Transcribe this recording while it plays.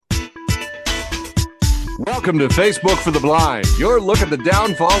Welcome to Facebook for the Blind, your look at the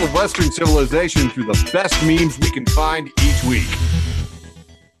downfall of Western civilization through the best memes we can find each week.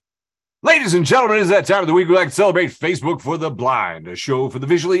 Ladies and gentlemen, it's that time of the week we like to celebrate Facebook for the Blind, a show for the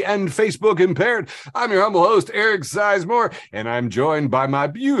visually and Facebook impaired. I'm your humble host, Eric Sizemore, and I'm joined by my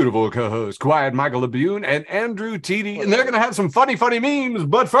beautiful co-host, Quiet Michael LeBune and Andrew Teedy, and they're going to have some funny memes,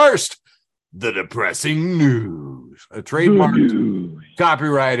 but first, the depressing news. A trademarked,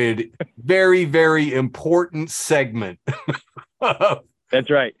 copyrighted, very, very important segment. That's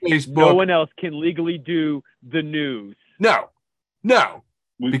right. Facebook. No one else can legally do the news. No.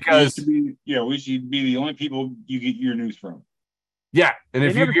 Because we should be the only people you get your news from. Yeah, and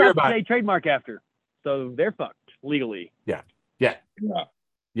if you hear about a trademark after, so they're fucked legally. Yeah,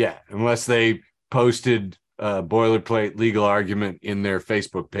 unless they posted a boilerplate legal argument in their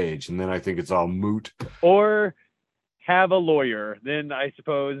Facebook page, and then I think it's all moot. Or have a lawyer, then I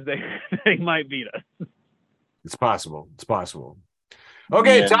suppose they might beat us. It's possible.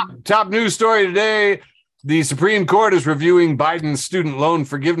 Okay, top news story today. The Supreme Court is reviewing Biden's student loan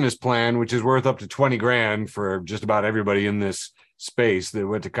forgiveness plan, which is worth up to $20,000 for just about everybody in this space that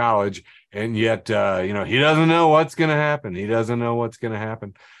went to college. And yet, he doesn't know what's going to happen.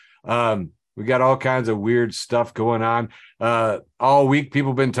 We got all kinds of weird stuff going on. All week,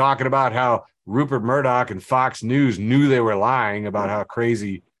 people have been talking about how Rupert Murdoch and Fox News knew they were lying about how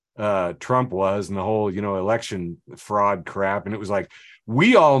crazy Trump was and the whole, election fraud crap. And it was like,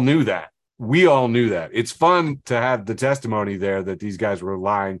 we all knew that. It's fun to have the testimony there that these guys were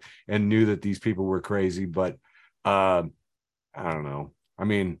lying and knew that these people were crazy. But I don't know. I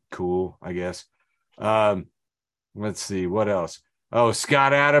mean, cool, I guess. Let's see. What else? Oh,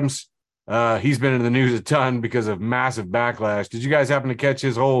 Scott Adams. He's been in the news a ton because of massive backlash. Did you guys happen to catch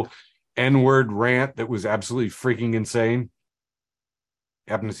his whole N-word rant that was absolutely freaking insane?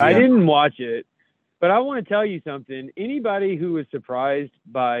 I didn't watch it, but I want to tell you something. Anybody who was surprised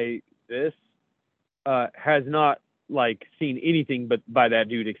by this has not seen anything but by that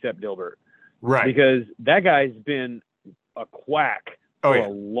dude except Dilbert, right? Because that guy's been a quack for a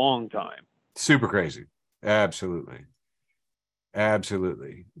long time. Super crazy. Absolutely.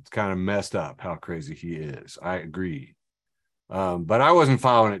 It's kind of messed up how crazy he is. I agree. But I wasn't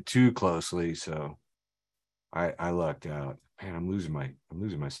following it too closely, so I lucked out. Man, I'm losing my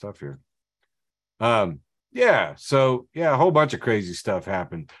stuff here. A whole bunch of crazy stuff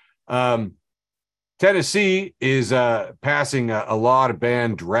happened. Tennessee is passing a law to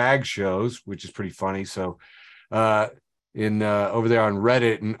ban drag shows, which is pretty funny. So over there on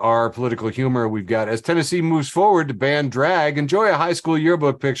Reddit and our political humor, we've got, as Tennessee moves forward to ban drag, enjoy a high school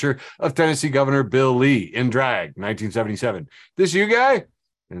yearbook picture of Tennessee Governor Bill Lee in drag, 1977. This you guy?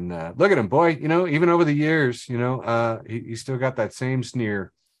 And look at him, boy. Even over the years, he still got that same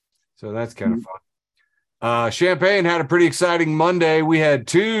sneer. So that's kind of fun. Champaign had a pretty exciting Monday. We had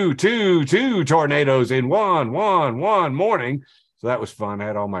two tornadoes in one morning. So that was fun. I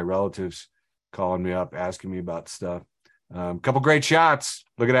had all my relatives calling me up, asking me about stuff. Couple great shots.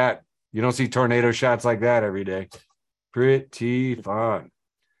 Look at that. You don't see tornado shots like that every day. Pretty fun.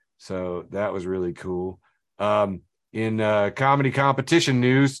 So that was really cool. In comedy competition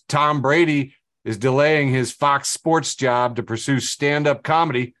news, Tom Brady is delaying his Fox Sports job to pursue stand-up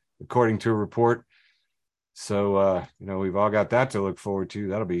comedy, according to a report. So we've all got that to look forward to.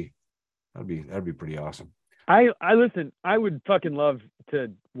 That'd be pretty awesome. I listen. I would fucking love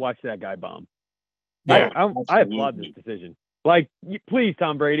to watch that guy bomb. Yeah, I applaud this decision. Please,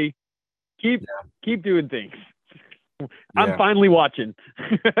 Tom Brady, keep doing things. I'm finally watching.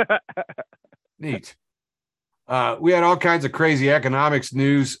 Neat. We had all kinds of crazy economics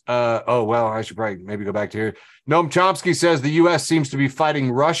news. I should probably maybe go back to here. Noam Chomsky says the U.S. seems to be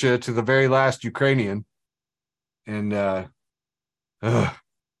fighting Russia to the very last Ukrainian. And I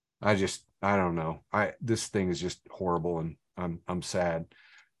don't know. This thing is just horrible, and I'm sad.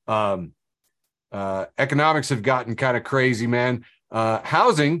 Economics have gotten kind of crazy, man.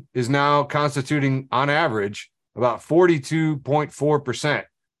 Housing is now constituting, on average, about 42.4%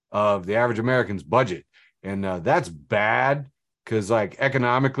 of the average American's budget. And that's bad because,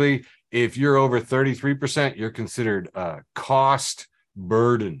 economically, if you're over 33%, you're considered cost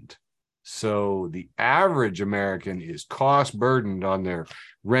burdened. So the average American is cost burdened on their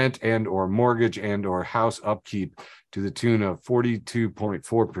rent and or mortgage and or house upkeep to the tune of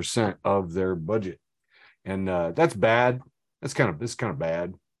 42.4% of their budget. And that's bad. That's kind of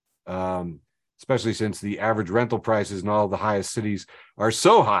bad, especially since the average rental prices in all the highest cities are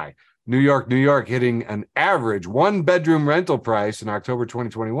so high. New York hitting an average one-bedroom rental price in October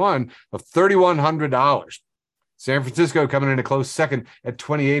 2021 of $3,100. San Francisco coming in a close second at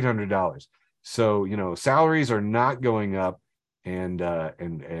 $2,800. So, salaries are not going up, and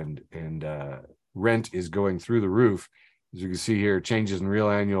rent is going through the roof. As you can see here, changes in real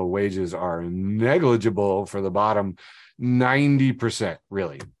annual wages are negligible for the bottom 90%,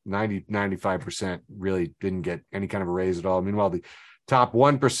 really. 95% really didn't get any kind of a raise at all. Meanwhile, the top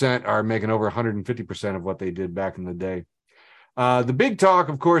 1% are making over 150% of what they did back in the day. The big talk,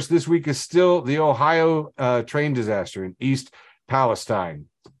 of course, this week is still the Ohio train disaster in East Palestine,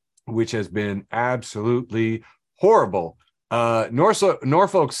 which has been absolutely horrible.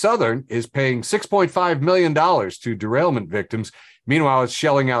 Norfolk Southern is paying $6.5 million to derailment victims. Meanwhile, it's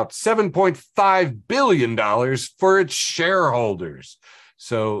shelling out $7.5 billion for its shareholders.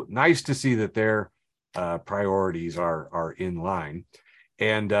 So nice to see that their priorities are in line.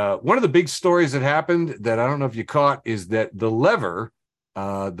 And one of the big stories that happened that I don't know if you caught is that The Lever,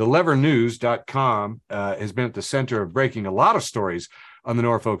 thelevernews.com, has been at the center of breaking a lot of stories on the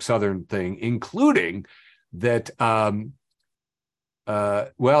Norfolk Southern thing, including that,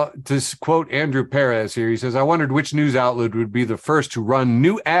 to quote Andrew Perez here, he says, I wondered which news outlet would be the first to run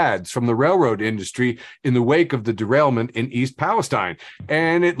new ads from the railroad industry in the wake of the derailment in East Palestine.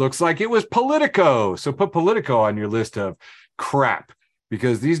 And it looks like it was Politico. So put Politico on your list of crap,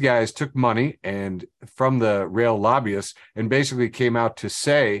 because these guys took money and from the rail lobbyists and basically came out to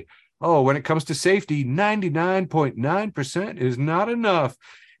say, oh, when it comes to safety, 99.9% is not enough.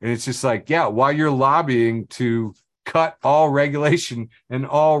 And it's just like, yeah, while you're lobbying to cut all regulation and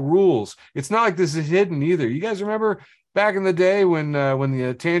all rules, it's not like this is hidden either. You guys remember back in the day when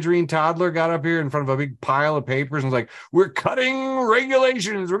the tangerine toddler got up here in front of a big pile of papers and was like, we're cutting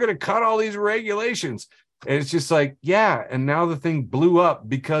regulations. We're going to cut all these regulations. And it's just like, yeah. And now the thing blew up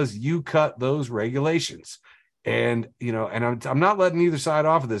because you cut those regulations. And, and I'm not letting either side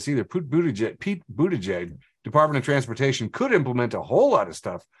off of this either. Pete Buttigieg, Department of Transportation, could implement a whole lot of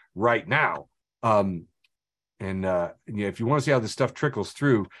stuff right now. If you want to see how this stuff trickles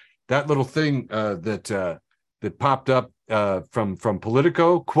through, that little thing that popped up from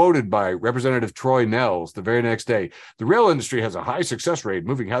Politico, quoted by Representative Troy Nehls the very next day, the rail industry has a high success rate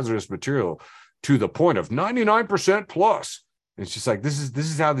moving hazardous material to the point of 99% plus. And it's just like, this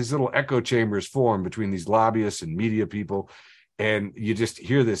is how these little echo chambers form between these lobbyists and media people. And you just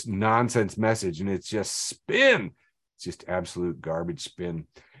hear this nonsense message and it's just spin. It's just absolute garbage spin.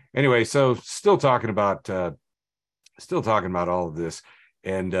 Anyway, so still talking about all of this,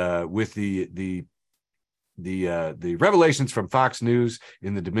 and with the revelations from Fox News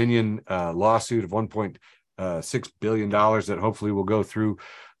in the Dominion lawsuit of $1.6 billion that hopefully will go through,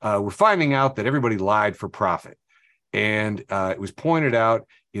 we're finding out that everybody lied for profit. And it was pointed out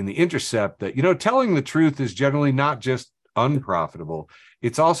in The Intercept that, telling the truth is generally not just unprofitable,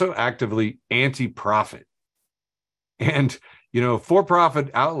 it's also actively anti-profit. And for-profit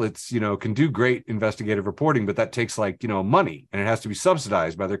outlets, can do great investigative reporting, but that takes money, and it has to be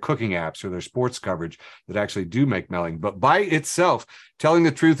subsidized by their cooking apps or their sports coverage that actually do make money. But by itself, telling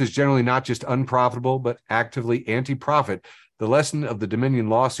the truth is generally not just unprofitable, but actively anti-profit. The lesson of the Dominion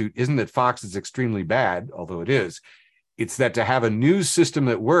lawsuit isn't that Fox is extremely bad, although it is. It's that to have a news system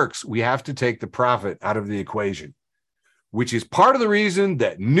that works, we have to take the profit out of the equation, which is part of the reason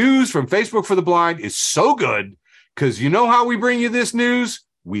that news from Facebook for the Blind is so good. Because you know how we bring you this news?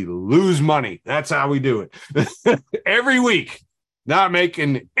 We lose money. That's how we do it. Every week. Not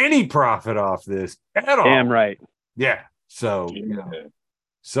making any profit off this at all. Damn right. Yeah. So,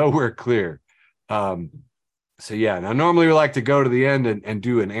 so we're clear. Now normally we like to go to the end and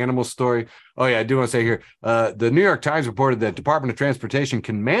do an animal story. Oh yeah, I do want to say here, the New York Times reported that Department of Transportation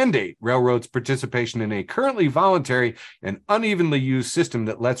can mandate railroads' participation in a currently voluntary and unevenly used system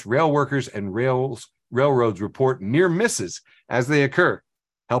that lets rail workers and railroads report near misses as they occur,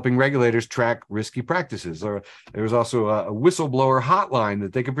 helping regulators track risky practices. Or there was also a whistleblower hotline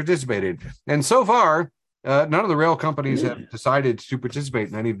that they could participate in. And so far, none of the rail companies have decided to participate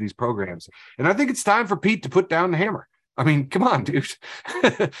in any of these programs. And I think it's time for Pete to put down the hammer. I mean, come on, dude.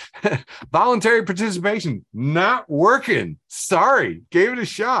 Voluntary participation, not working. Sorry, gave it a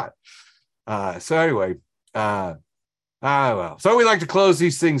shot. So we like to close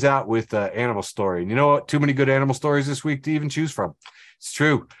these things out with animal story. And you know what? Too many good animal stories this week to even choose from. It's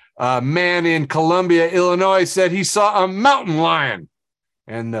true. A man in Columbia, Illinois said he saw a mountain lion.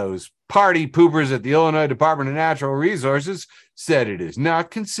 And those party poopers at the Illinois Department of Natural Resources said it is not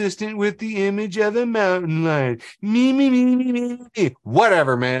consistent with the image of the mountain lion. Me.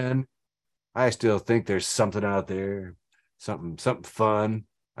 Whatever, man. I still think there's something out there. Something fun.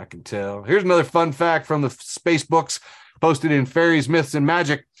 I can tell. Here's another fun fact from the Space Books, posted in Fairies, Myths, and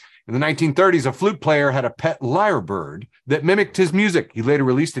Magic. In the 1930s, a flute player had a pet lyrebird that mimicked his music. He later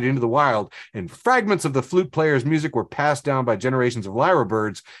released it into the wild, and fragments of the flute player's music were passed down by generations of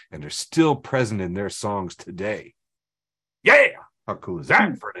lyrebirds and are still present in their songs today. Yeah! How cool is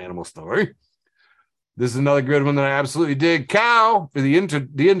that for an animal story? This is another good one that I absolutely dig. Cow. The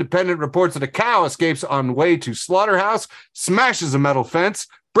Independent reports that a cow escapes on way to slaughterhouse, smashes a metal fence,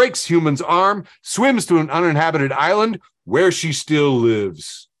 breaks human's arm, swims to an uninhabited island where she still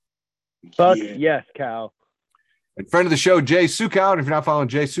lives. Fuck yes, cow. And friend of the show, Jay Sukow, and if you're not following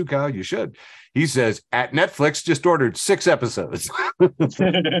Jay Sukow, you should. He says, at Netflix, just ordered 6 episodes.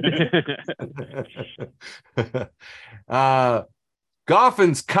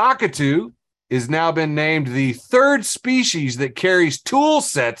 Goffin's cockatoo has now been named the 3rd species that carries tool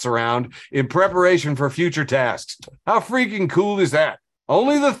sets around in preparation for future tasks. How freaking cool is that?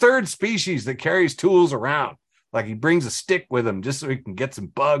 Only the 3rd species that carries tools around. Like he brings a stick with him just so he can get some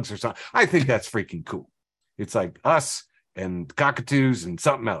bugs or something. I think that's freaking cool. It's like us and cockatoos and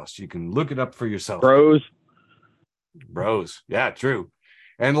something else. You can look it up for yourself. Bros. Yeah, true.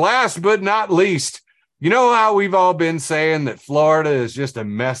 And last but not least, you know how we've all been saying that Florida is just a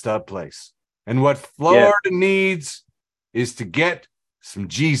messed up place. And what Florida needs is to get some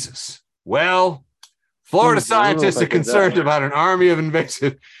Jesus. Well, Florida scientists are concerned about an army of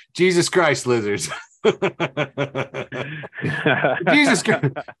invasive Jesus Christ lizards. The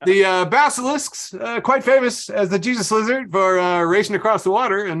basilisks, quite famous as the Jesus lizard for racing across the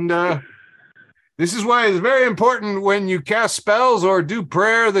water. And this is why it's very important when you cast spells or do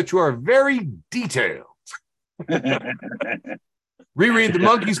prayer that you are very detailed. Reread the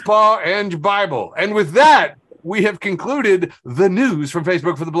monkey's paw and your Bible. And with that, we have concluded the news from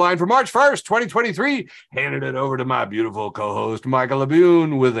Facebook for the Blind for March 1st, 2023. Handed it over to my beautiful co-host, Michael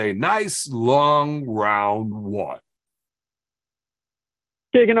Labune, with a nice long round 1.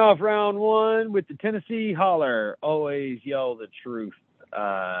 Kicking off round 1 with the Tennessee Holler. Always yell the truth.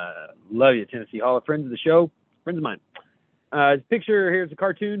 Love you, Tennessee Holler. Friends of the show. Friends of mine. Picture, here's a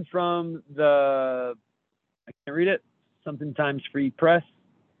cartoon from the, I can't read it, Something Times Free Press.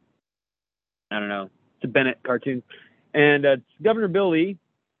 I don't know. It's a Bennett cartoon. And it's Governor Bill Lee,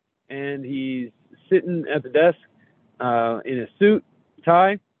 and he's sitting at the desk in a suit,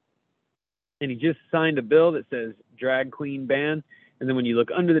 tie, and he just signed a bill that says drag queen ban. And then when you look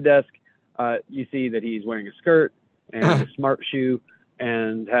under the desk, you see that he's wearing a skirt and a smart shoe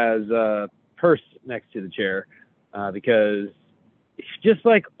and has a purse next to the chair because it's just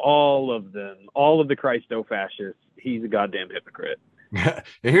like all of them, all of the Christo-fascists, he's a goddamn hypocrite.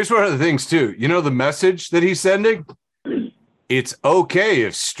 Here's one of the things, too. You know the message that he's sending? It's okay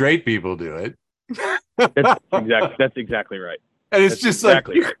if straight people do it. That's exactly right. And it's just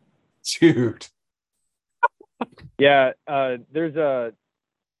exactly like, right. Dude. Yeah, there's a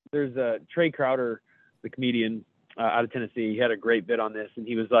Trey Crowder, the comedian out of Tennessee. He had a great bit on this, and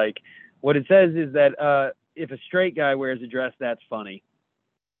he was like, what it says is that if a straight guy wears a dress, that's funny.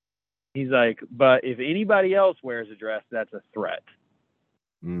 He's like, but if anybody else wears a dress, that's a threat.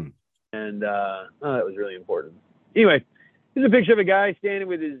 And that was really important. Anyway, here's a picture of a guy standing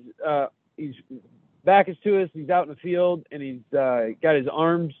with his his back is to us. He's out in the field, and he's got his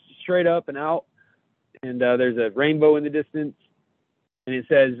arms straight up and out. And there's a rainbow in the distance, and it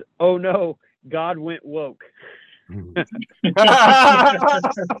says, "Oh no, God went woke."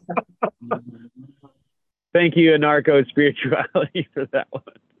 Thank you, Anarcho Spirituality, for that one.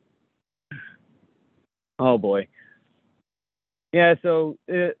 Oh boy. Yeah, so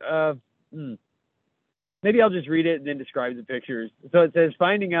maybe I'll just read it and then describe the pictures. So it says,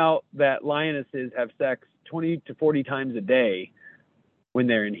 finding out that lionesses have sex 20 to 40 times a day when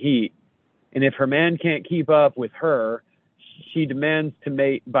they're in heat. And if her man can't keep up with her, she demands to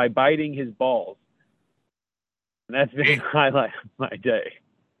mate by biting his balls. And that's been the highlight of my day.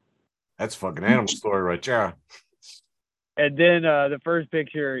 That's fucking animal story right there. And then the first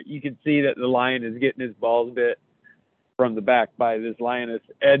picture, you can see that the lion is getting his balls bit from the back by this lioness.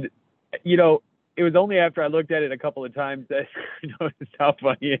 And, you know, it was only after I looked at it a couple of times that I noticed how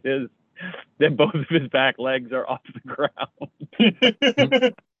funny it is that both of his back legs are off the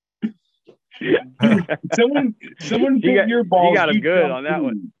ground. someone put your balls. You got him good on that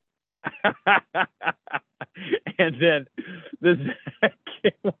one. And then the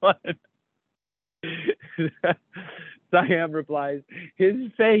second one, Siam replies,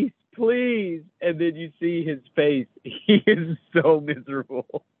 "His face, please." And then you see his face. He is so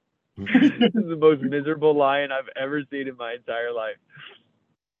miserable. This is the most miserable lion I've ever seen in my entire life.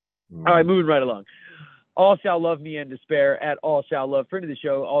 All right, moving right along. All Shall Love Me and Despair at All Shall Love, friend of the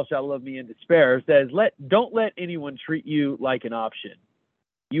show, All Shall Love Me and Despair, says, don't let anyone treat you like an option.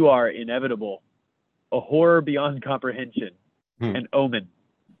 You are inevitable, a horror beyond comprehension, an omen,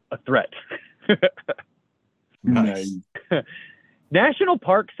 a threat. Nice. National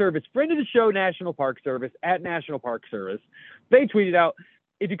Park Service, friend of the show, National Park Service, at National Park Service, they tweeted out,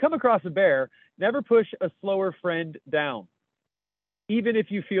 if you come across a bear, never push a slower friend down, even if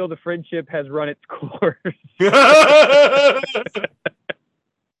you feel the friendship has run its course.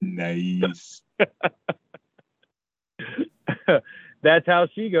 Nice. That's how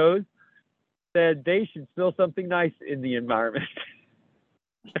she goes. Said they should spill something nice in the environment.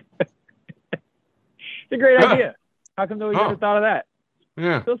 It's a great idea. How come nobody's ever thought of that?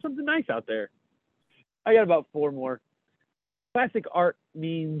 Yeah. Spill something nice out there. I got about 4 more. Classic art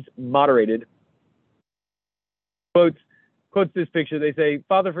means moderated. Quotes this picture. They say,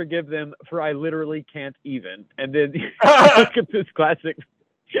 "Father, forgive them, for I literally can't even." And then look at this classic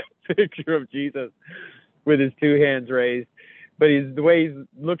picture of Jesus with his 2 hands raised. But the way he's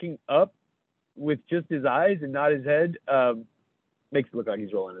looking up with just his eyes and not his head makes it look like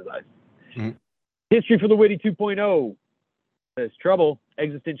he's rolling his eyes. Mm-hmm. History for the Witty 2.0 says, Trouble,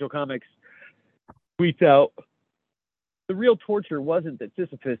 Existential Comics, tweets out, the real torture wasn't that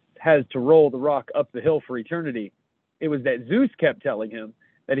Sisyphus has to roll the rock up the hill for eternity. It was that Zeus kept telling him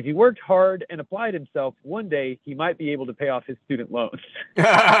that if he worked hard and applied himself, one day he might be able to pay off his student loans.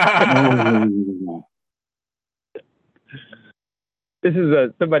 This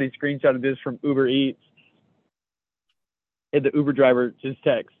is somebody screenshotted this from Uber Eats. And the Uber driver just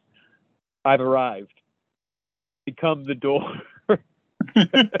texts, I've arrived. Become the door.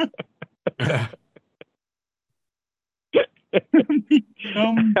 I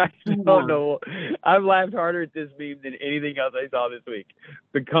don't know. I've laughed harder at this meme than anything else I saw this week.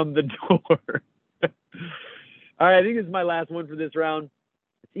 Become the door. All right, I think this is my last one for this round.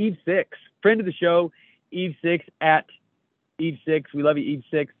 It's Eve 6, friend of the show, Eve 6 at Eve 6. We love you, Eve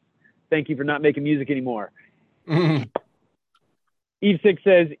 6. Thank you for not making music anymore. Mm-hmm. Eve 6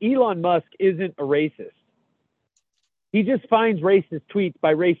 says, Elon Musk isn't a racist. He just finds racist tweets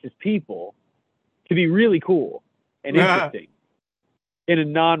by racist people to be really cool and interesting in a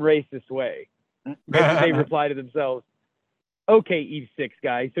non-racist way. And they reply to themselves, okay, Eve 6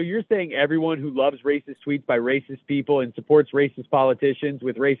 guy, so you're saying everyone who loves racist tweets by racist people and supports racist politicians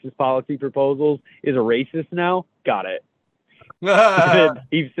with racist policy proposals is a racist now? Got it. And then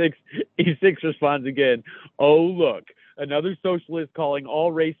Eve 6 responds again, oh, look, another socialist calling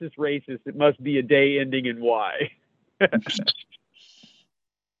all racist racist. It must be a day ending in Y.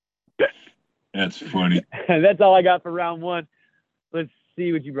 That's funny. That's all I got for round 1. Let's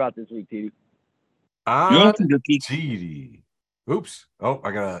see what you brought this week, TD. TD. Oops.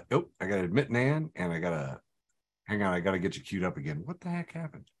 I gotta admit, Nan, and I gotta get you queued up again. What the heck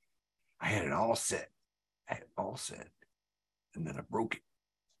happened? I had it all set. And then I broke it.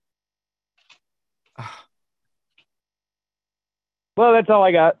 Well, that's all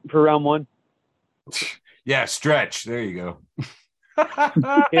I got for round 1. Yeah, stretch. There you go.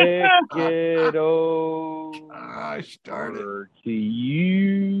 Kick it over I started to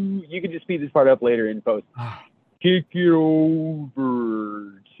you. You can just speed this part up later in post. Kick it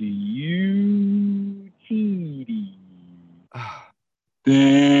over to you, TD.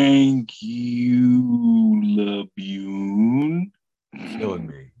 Thank you, Labune. Killing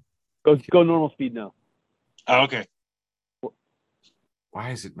me. Go normal speed now. Oh, okay.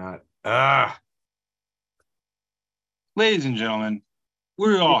 Why is it not? Ladies and gentlemen,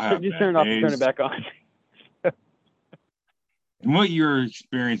 we all have just turn it off and turn it back on. And what you're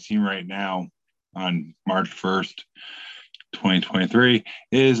experiencing right now on March 1st, 2023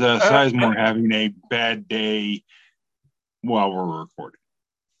 is Sizemore having a bad day while we're recording.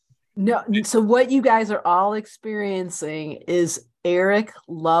 No, so what you guys are all experiencing is Eric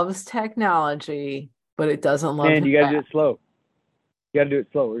loves technology, but it doesn't love And you gotta do it slow.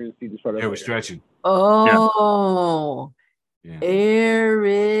 We're gonna see this part. Yeah, we're stretching. Oh, yeah.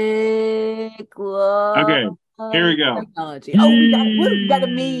 Eric loves. Okay, here we go. Technology. Oh, we got a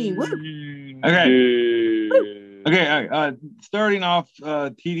meme. Woo. Okay. Starting off,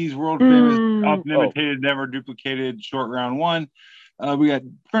 TD's world famous, often imitated, never duplicated, short round 1. We got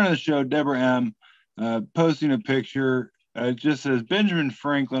friend of the show, Deborah M, posting a picture. It just says Benjamin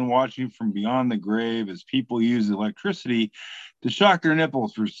Franklin watching from beyond the grave as people use electricity to shock their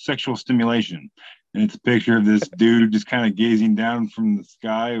nipples for sexual stimulation. And it's a picture of this dude just kind of gazing down from the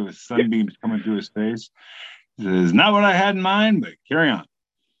sky with sunbeams coming through his face. This is not what I had in mind, but carry on.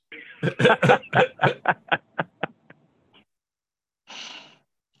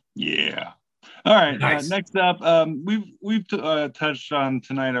 Yeah. All right. Nice. Next up, we've touched on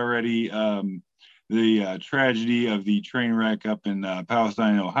tonight already. the tragedy of the train wreck up in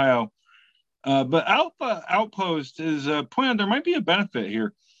Palestine, Ohio. But Alpha Outpost is pointing out there might be a benefit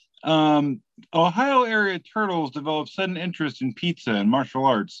here. Ohio area turtles develop sudden interest in pizza and martial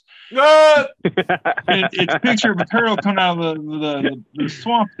arts. It's a picture of a turtle coming out of the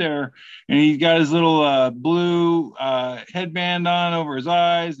swamp there, and he's got his little blue headband on over his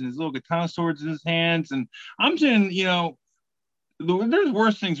eyes and his little katana swords in his hands. And I'm saying, there's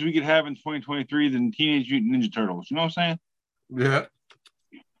worse things we could have in 2023 than Teenage Mutant Ninja Turtles. You know what I'm saying? Yeah.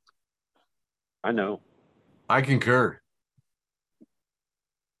 I know. I concur.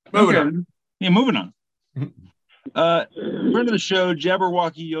 Moving on. Friend of the show,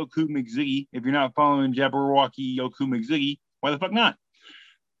 Jabberwocky Yoku McZiggy. If you're not following Jabberwocky Yoku McZiggy, why the fuck not?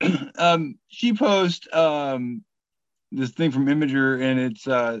 She posts this thing from Imager, and it's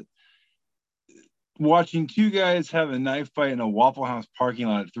watching two guys have a knife fight in a Waffle House parking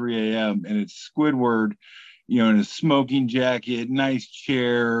lot at 3 a.m. and it's Squidward, in a smoking jacket, nice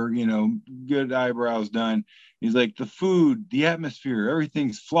chair, good eyebrows done. He's like, the food, the atmosphere,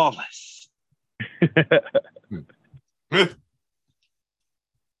 everything's flawless.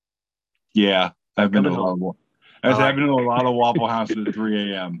 Yeah, I've been to a lot of Waffle Houses at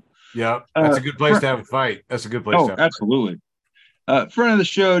 3 a.m. Yeah, that's a good place to have a fight. That's a good place to have absolutely. Friend of the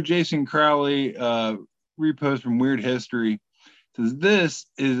show, Jason Crowley, repost from Weird History, says this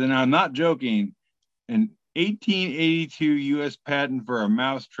is, and I'm not joking, an 1882 U.S. patent for a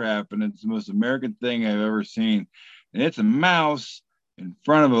mouse trap, and it's the most American thing I've ever seen. And it's a mouse in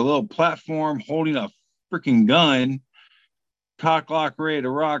front of a little platform holding a freaking gun, cock lock ready to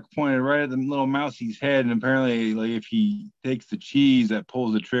rock, pointed right at the little mousie's head. And apparently, like, if he takes the cheese, that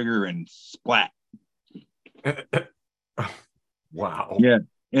pulls the trigger and splat. Wow. Yeah.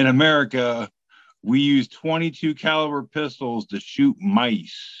 In America, we use 22 caliber pistols to shoot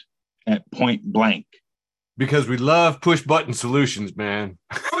mice at point blank. Because we love push button solutions, man.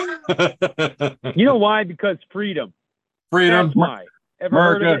 You know why? Because freedom. That's why.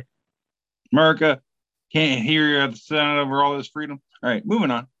 Heard of it? America can't hear you at the sound over all this freedom. All right, moving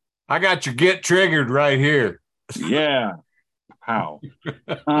on. I got your get triggered right here. Yeah. How?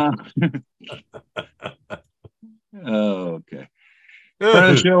 Okay. Front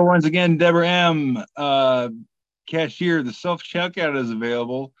of the show once again, Deborah M. Cashier, the self-checkout is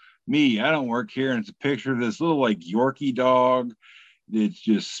available. Me, I don't work here, and it's a picture of this little like Yorkie dog. It's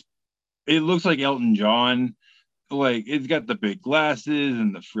just, it looks like Elton John. Like, it's got the big glasses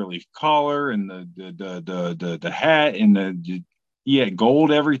and the frilly collar and the hat and the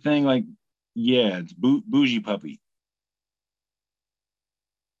gold everything. Like, yeah, it's bougie puppy.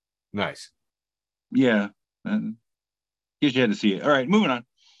 Nice. Yeah. Guess you had to see it. All right, moving on.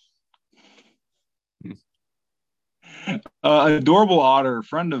 Adorable otter,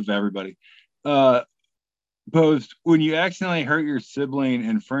 friend of everybody, post, when you accidentally hurt your sibling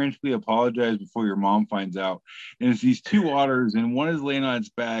and frantically apologize before your mom finds out. And it's these two otters, and one is laying on its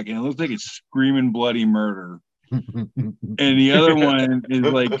back, and it looks like it's screaming bloody murder. And the other one is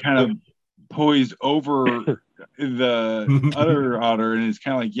like kind of poised over the other otter, and it's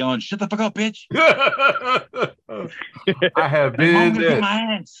kind of like yelling, "Shut the fuck up, bitch!" I have been. Mom's gonna beat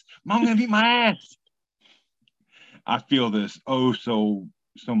my ass. Mom's gonna beat my ass. I feel this so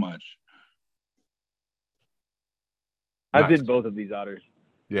much. I've been both of these otters.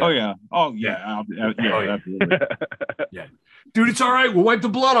 Yeah. Oh yeah. Absolutely. Yeah. Dude, it's all right. We'll wipe the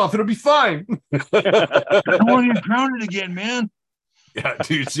blood off. It'll be fine. I don't want to get drowned again, man. Yeah,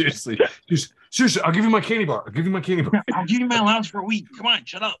 dude, seriously. Seriously, I'll give you my candy bar. I'll give you my allowance for a week. Come on,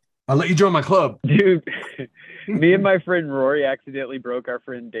 shut up. I'll let you join my club. Dude, me and my friend Rory accidentally broke our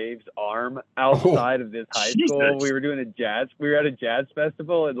friend Dave's arm outside of this high school. We were at a jazz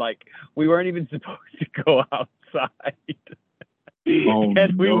festival, and like we weren't even supposed to go outside.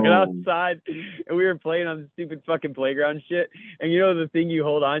 And we went outside and we were playing on the stupid fucking playground shit. And you know the thing you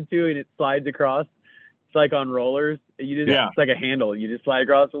hold on to and it slides across? It's like on rollers. It's like a handle. You just slide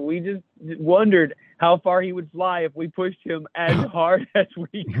across. And we just wondered how far he would fly if we pushed him as hard as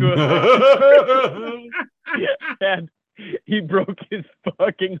we could. And he broke his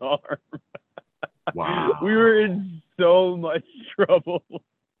fucking arm. Wow. We were in so much trouble.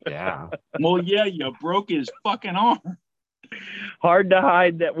 Yeah. Well, yeah, you broke his fucking arm. Hard to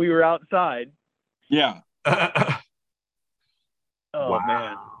hide that we were outside. Yeah. Oh,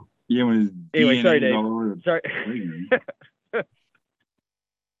 man. Yeah, when his anyway, DNA sorry, Dave. Sorry.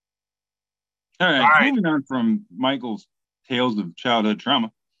 All right, moving on from Michael's tales of childhood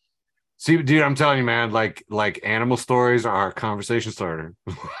trauma. See, dude, I'm telling you, man, like animal stories are a conversation starter.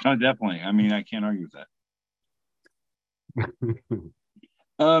 Oh, definitely. I mean, I can't argue with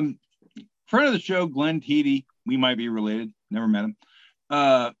that. Friend of the show, Glenn Teedy, we might be related, never met him.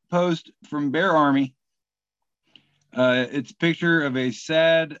 Post from Bear Army. It's a picture of a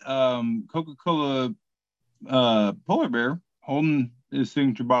sad Coca-Cola polar bear holding his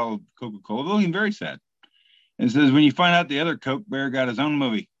signature bottle of Coca-Cola, looking very sad. And it says, when you find out the other Coke Bear got his own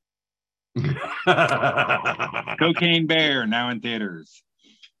movie. Cocaine Bear, now in theaters.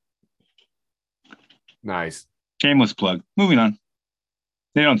 Nice. Shameless plug. Moving on.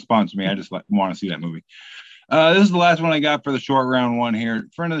 They don't sponsor me. I just want to see that movie. This is the last one I got for the short round one here.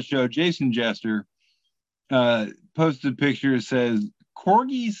 Friend of the show, Jason Jester, posted a picture that says,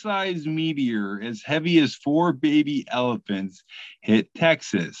 corgi-sized meteor as heavy as 4 baby elephants hit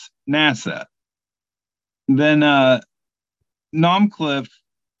Texas. NASA. Then Nomcliffe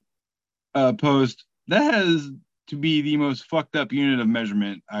post, that has to be the most fucked up unit of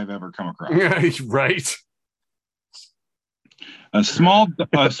measurement I've ever come across. Right. A small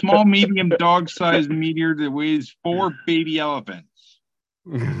medium dog-sized meteor that weighs 4 baby elephants.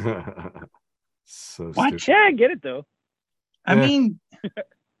 So what? stupid. Yeah, I get it though. I mean,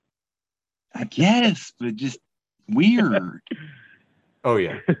 I guess, but just weird. Oh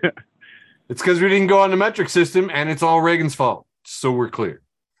yeah. It's because we didn't go on the metric system, and it's all Reagan's fault. So we're clear.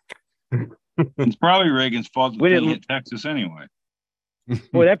 It's probably Reagan's fault that they hit Texas anyway.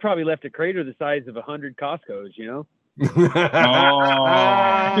 Boy, that probably left a crater the size of 100 Costco's, you know?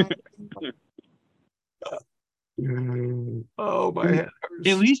 Oh my head hurts.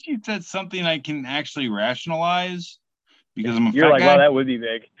 At least you said something I can actually rationalize because I'm a You're fat like, guy. wow, that would be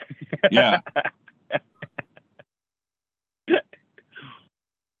big. Yeah.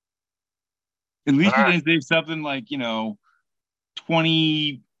 At least you didn't say something like,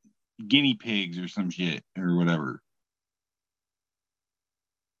 20 guinea pigs or some shit or whatever.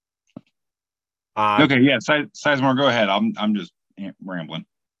 Okay, yeah, Sizemore, go ahead. I'm just rambling.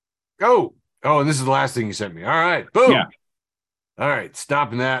 Oh, and this is the last thing you sent me. All right, boom. Yeah. All right,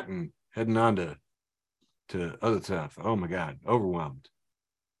 stopping that and heading on to other stuff. Oh my God, overwhelmed.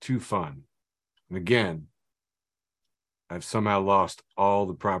 Too fun. And again, I've somehow lost all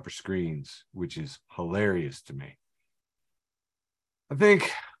the proper screens, which is hilarious to me. I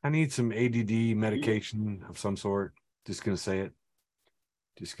think I need some ADD medication of some sort. Just going to say it.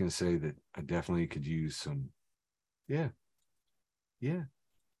 Just going to say that I definitely could use some. Yeah.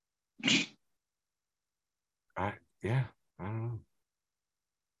 I don't know.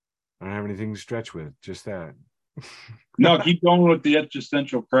 I don't have anything to stretch with. Just that. No, keep going with the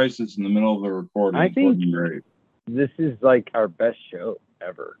existential crisis in the middle of the recording. I think great. This is like our best show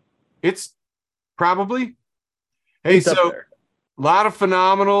ever. It's probably. Hey, it's so a lot of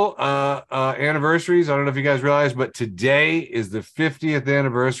phenomenal anniversaries. I don't know if you guys realize, but today is the 50th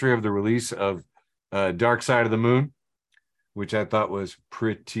anniversary of the release of Dark Side of the Moon, which I thought was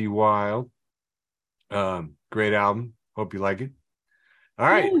pretty wild. Great album. Hope you like it. All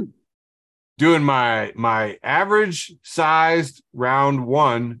right. Woo. Doing my average sized round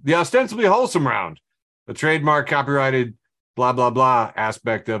one, the ostensibly wholesome round, the trademark copyrighted blah, blah, blah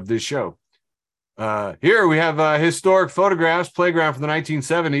aspect of this show. Here we have historic photographs, playground from the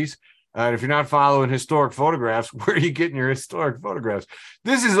 1970s. And if you're not following historic photographs, where are you getting your historic photographs?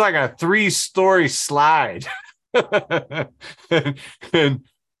 This is like a 3-story slide.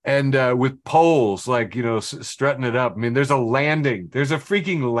 and with poles, like, strutting it up. I mean, there's a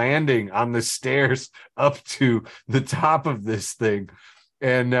freaking landing on the stairs up to the top of this thing.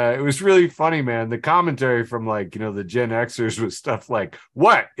 And it was really funny, man. The commentary from the Gen Xers was stuff like,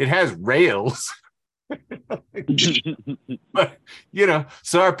 what? It has rails. But,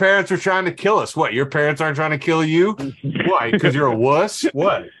 so our parents were trying to kill us. What? Your parents aren't trying to kill you? Why? Because you're a wuss?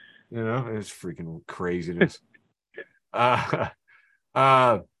 What? It's freaking craziness.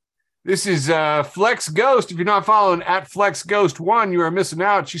 This is Flex Ghost. If you're not following at Flex Ghost 1, you are missing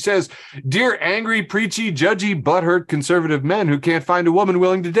out. She says, dear angry, preachy, judgy, butthurt conservative men who can't find a woman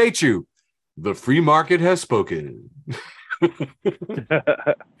willing to date you, the free market has spoken.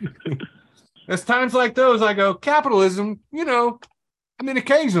 As times like those, I go, capitalism,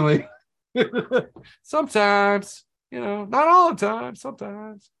 occasionally. Sometimes, not all the time,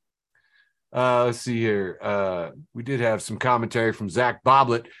 sometimes. Let's see here. We did have some commentary from Zach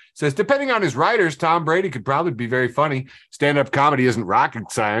Boblet. Says, depending on his writers, Tom Brady could probably be very funny. Stand-up comedy isn't rocket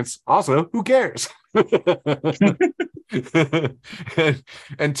science. Also, who cares? and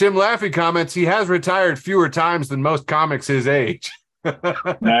Tim Laffey comments, he has retired fewer times than most comics his age.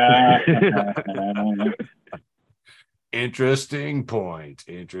 Interesting point.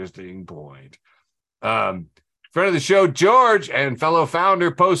 Friend of the show, George, and fellow founder,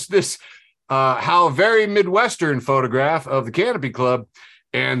 posts this how very Midwestern photograph of the Canopy Club.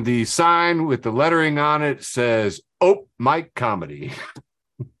 And the sign with the lettering on it says "Ope Mike Comedy."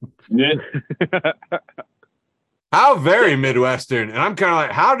 Yeah. How very Midwestern. And I'm kind of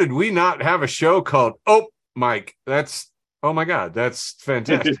like, how did we not have a show called Ope Mike? Oh my God, that's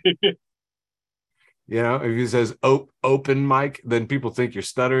fantastic. You know, if it says open mic, then people think you're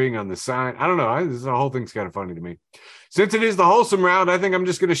stuttering on the sign. I don't know. The whole thing's kind of funny to me. Since it is the wholesome round, I think I'm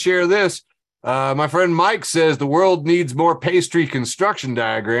just going to share this. My friend Mike says the world needs more pastry construction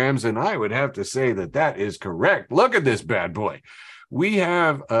diagrams, and I would have to say that is correct. Look at this bad boy. We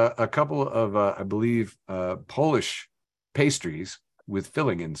have a couple of, I believe, Polish pastries with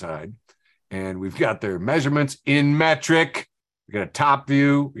filling inside, and we've got their measurements in metric. We got a top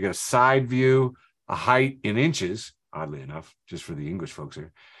view, we got a side view, a height in inches, oddly enough, just for the English folks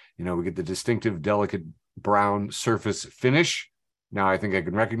here. You know, we get the distinctive, delicate brown surface finish. Now I think I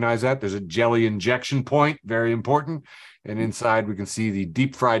can recognize that. There's a jelly injection point, very important. And inside we can see the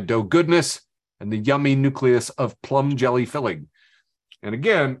deep fried dough goodness and the yummy nucleus of plum jelly filling. And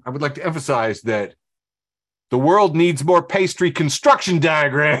again, I would like to emphasize that the world needs more pastry construction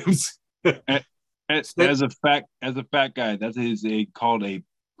diagrams. As a fat guy, that is called a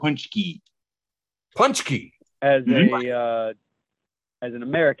punchki. Punchki. As an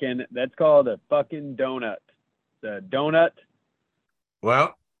American, that's called a fucking donut. The donut.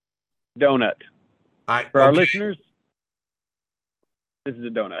 Well, donut. For our listeners, this is a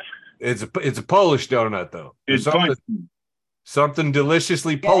donut. It's a Polish donut, though. It's something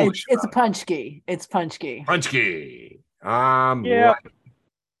deliciously Polish. It's a punchki. It's punchki. Punchki. Yeah.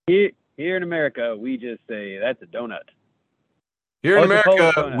 Here in America, we just say that's a donut. Here in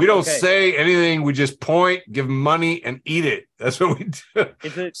America, we don't say anything. We just point, give them money, and eat it. That's what we do.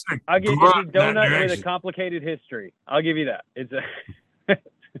 I'll give you a donut with a complicated history. I'll give you that. It's a.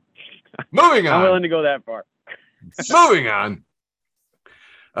 Moving on. I'm willing to go that far. Moving on.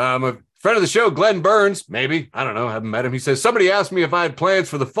 A friend of the show, Glenn Burns, maybe. I don't know. I haven't met him. He says, somebody asked me if I had plans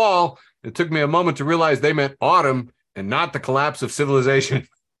for the fall. It took me a moment to realize they meant autumn and not the collapse of civilization.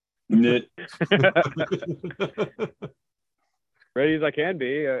 Ready as I can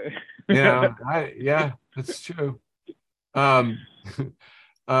be. Yeah, that's true. Friend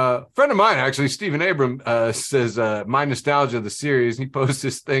of mine, actually, Stephen Abram, says my nostalgia of the series. He posts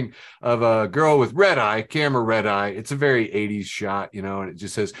this thing of a girl with camera red eye. It's a very 80s shot, you know, and it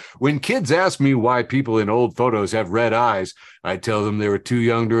just says, when kids ask me why people in old photos have red eyes, I tell them they were too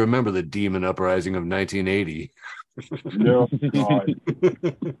young to remember the demon uprising of 1980. No, God.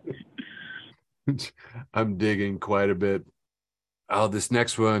 I'm digging quite a bit. Oh, this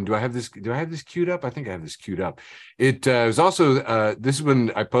next one. Do I have this queued up? I think I have this queued up. It was also this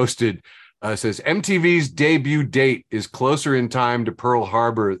one I posted says MTV's debut date is closer in time to Pearl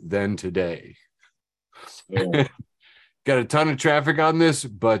Harbor than today. Yeah. Got a ton of traffic on this,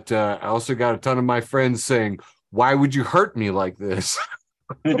 but I also got a ton of my friends saying, why would you hurt me like this?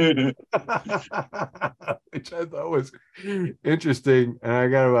 Which I thought was interesting. And I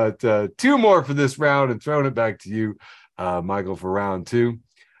got about two more for this round and throwing it back to you, Michael, for round two.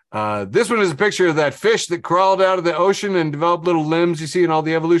 This one is a picture of that fish that crawled out of the ocean and developed little limbs you see in all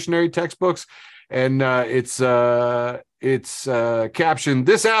the evolutionary textbooks. And it's captioned,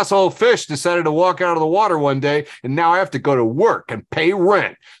 this asshole fish decided to walk out of the water one day, and now I have to go to work and pay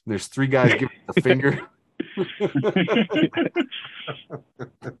rent. And there's three guys giving the finger.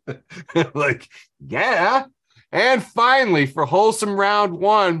 Like, yeah. And finally, for wholesome round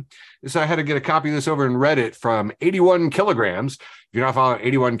one, I had to get a copy of this over in Reddit from 81 kilograms. If you're not following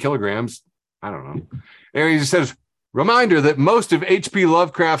 81 kilograms, I don't know. And he says, reminder that most of H.P.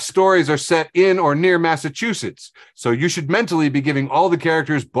 Lovecraft's stories are set in or near Massachusetts, so you should mentally be giving all the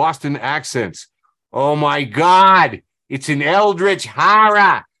characters Boston accents. Oh my God, it's an eldritch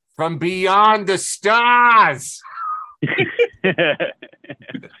horror from beyond the stars.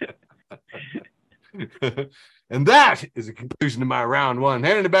 And that is a conclusion to my round one.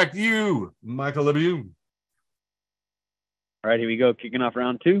 Handing it back to you, Michael LeBeau. All right, here we go. Kicking off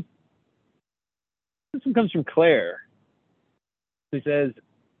round two. This one comes from Claire, who says,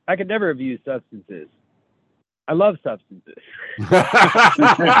 I could never have used substances. I love substances.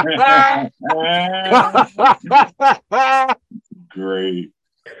 Great.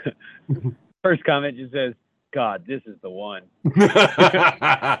 First comment just says, God, this is the one.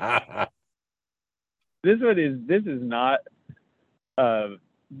 This is not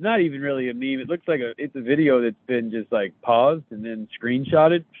even really a meme. It looks like it's a video that's been just like paused and then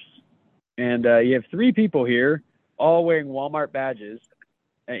screenshotted. And you have three people here, all wearing Walmart badges.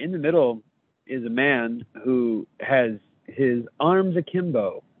 In the middle is a man who has his arms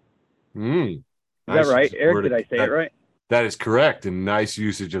akimbo. Is that right, Eric? Did I say it right? That is correct, and nice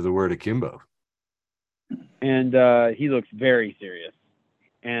usage of the word akimbo. And he looks very serious.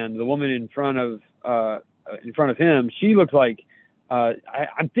 And the woman in front of him, she looks like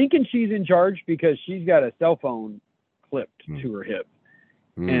I'm thinking she's in charge because she's got a cell phone clipped to her hip,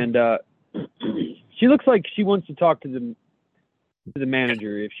 and she looks like she wants to talk to the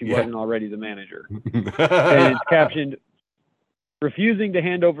manager if she wasn't already the manager. And it's captioned, "Refusing to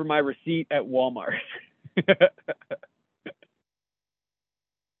hand over my receipt at Walmart."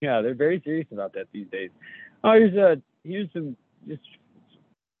 Yeah, they're very serious about that these days. Oh, here's some just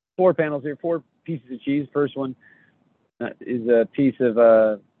 4 panels here, 4 pieces of cheese. First one is a piece of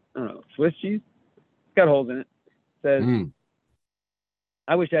I don't know, Swiss cheese. It's got holes in it. It says,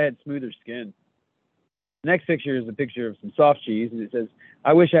 "I wish I had smoother skin." The next picture is a picture of some soft cheese, and it says,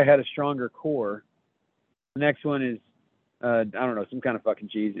 "I wish I had a stronger core." The next one is I don't know, some kind of fucking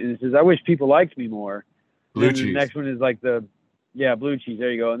cheese, and it says, "I wish people liked me more." Blue cheese. The next one is like blue cheese.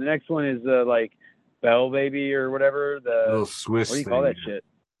 There you go. And the next one is like Bell Baby or whatever. The little Swiss. What do you call that shit?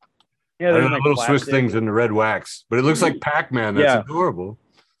 Yeah, there's like little Swiss things in the red wax, but it looks like Pac-Man. That's adorable.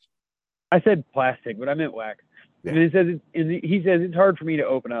 I said plastic, but I meant wax. Yeah. And it says, he says it's hard for me to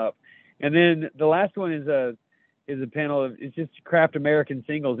open up. And then the last one is a panel of, it's just Kraft American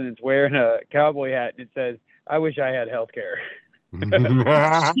Singles, and it's wearing a cowboy hat, and it says, "I wish I had health care."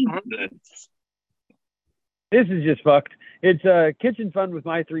 This is just fucked. It's a kitchen fun with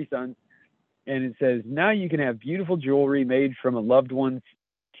my 3 sons, and it says, "Now you can have beautiful jewelry made from a loved one's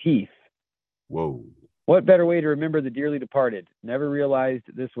teeth." Whoa. What better way to remember the dearly departed? Never realized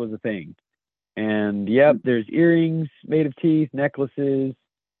this was a thing. And yep, there's earrings made of teeth, necklaces,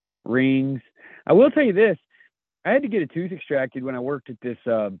 rings. I will tell you this: I had to get a tooth extracted when I worked at this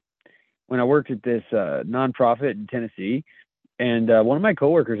nonprofit in Tennessee, and one of my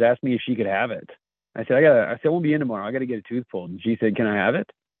coworkers asked me if she could have it. I said, I won't be in tomorrow. I got to get a tooth pulled. And she said, "Can I have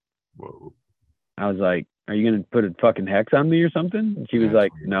it?" Whoa. I was like, "Are you going to put a fucking hex on me or something?" And she was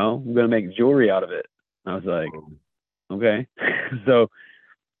like, "No, I'm going to make jewelry out of it." I was like, "Okay." So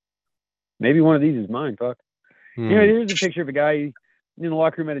maybe one of these is mine. Fuck. Here's a picture of a guy in the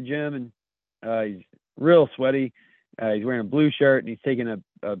locker room at a gym, and he's real sweaty. He's wearing a blue shirt, and he's taking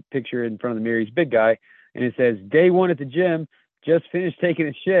a picture in front of the mirror. He's a big guy, and it says, "Day 1 at the gym. Just finished taking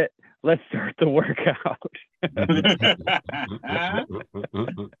a shit. Let's start the workout."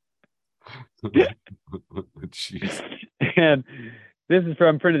 Jeez. And this is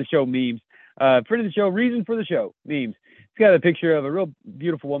from friend of the show memes. Friend of the show, reason for the show memes. It's got a picture of a real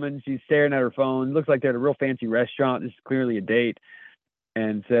beautiful woman. She's staring at her phone. Looks like they're at a real fancy restaurant. This is clearly a date.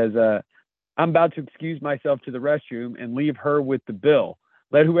 And says, "I'm about to excuse myself to the restroom and leave her with the bill.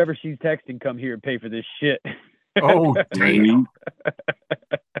 Let whoever she's texting come here and pay for this shit." Oh, damn.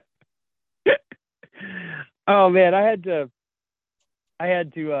 Oh man, I had to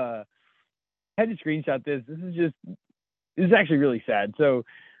screenshot this. This is actually really sad. So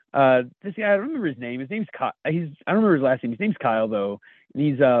this guy, I don't remember his name. His name's Kyle. I don't remember his last name. His name's Kyle though.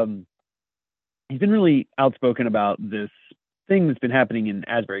 And he's been really outspoken about this thing that's been happening in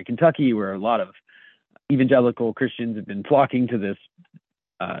Asbury, Kentucky, where a lot of evangelical Christians have been flocking to this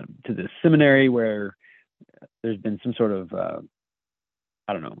seminary where there's been some sort of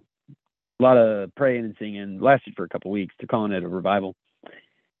I don't know, a lot of praying and singing. Lasted for a couple of weeks. They're calling it a revival.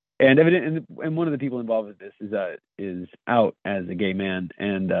 And and one of the people involved with this is out as a gay man,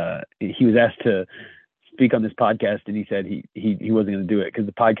 and he was asked to speak on this podcast, and he said he wasn't going to do it because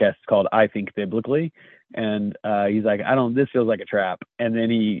the podcast is called "I Think Biblically," and he's like, this feels like a trap. And then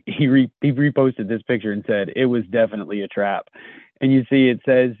he reposted this picture and said it was definitely a trap. And you see, it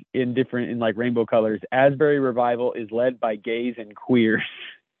says in like rainbow colors, "Asbury Revival is led by gays and queers."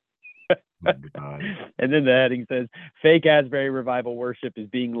 And then the heading says, "Fake Asbury Revival worship is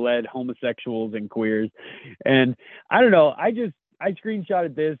being led homosexuals and queers." And I don't know. I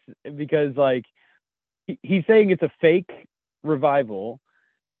screenshotted this because like he's saying it's a fake revival,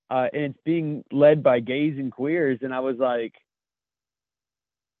 and it's being led by gays and queers. And I was like,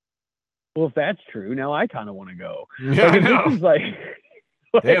 well, if that's true, now I kind of want to go. Yeah, I know. This is like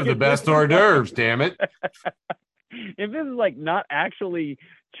they have the best hors d'oeuvres, damn it. If this is like not actually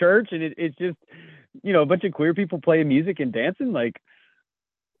church and it's just, a bunch of queer people playing music and dancing, like,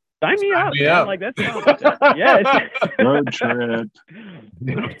 sign me up. Man. Like, that's yes. Road trip.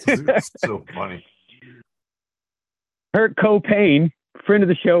 It's so funny. Hurt Copain, friend of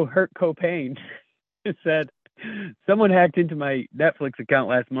the show, Hurt Copain, said, "Someone hacked into my Netflix account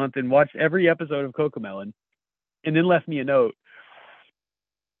last month and watched every episode of Cocomelon and then left me a note.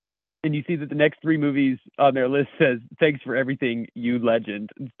 and you see that the next 3 movies on their list says, "Thanks for everything, you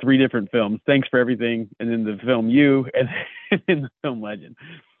legend." 3 different films. Thanks for everything, and then the film You, and then the film Legend.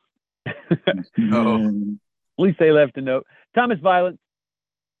 Oh. At least they left a note. Thomas Violent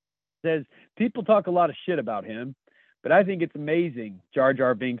says, "People talk a lot of shit about him, but I think it's amazing Jar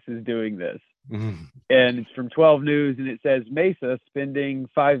Jar Binks is doing this." And it's from 12 News, and it says, "Mesa spending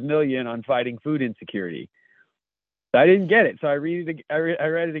 $5 million on fighting food insecurity." I didn't get it, so I read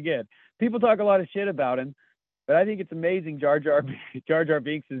it again. "People talk a lot of shit about him, but I think it's amazing Jar Jar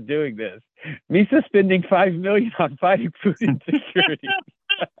Binks is doing this. Mesa spending $5 million on fighting food insecurity."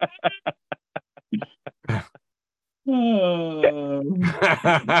 Oh.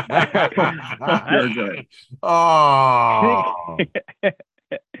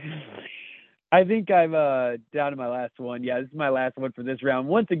 I think I'm down to my last one. Yeah, this is my last one for this round.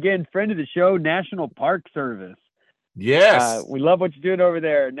 Once again, friend of the show, National Park Service. Yes. We love what you're doing over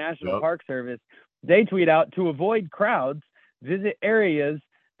there, National Park Service. They tweet out, "To avoid crowds, visit areas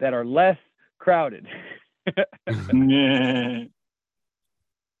that are less crowded." Yeah.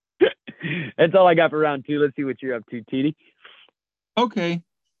 That's all I got for round 2. Let's see what you're up to, TD. Okay.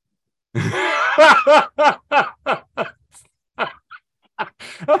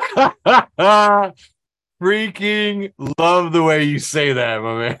 Freaking love the way you say that,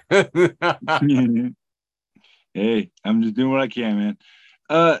 my man. Hey, I'm just doing what I can,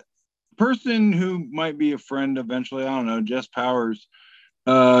 man. Person who might be a friend eventually, I don't know, Jess Powers,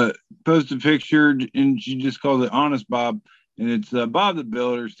 posted a picture, and she just calls it Honest Bob. And it's Bob the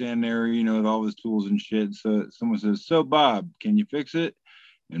builder standing there, with all his tools and shit. So someone says, "So Bob, can you fix it?"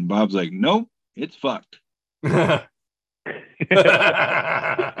 And Bob's like, "Nope, it's fucked." I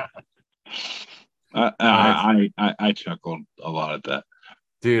chuckled a lot at that.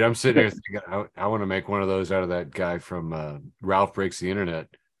 Dude, I'm sitting here thinking, I want to make one of those out of that guy from Ralph Breaks the Internet.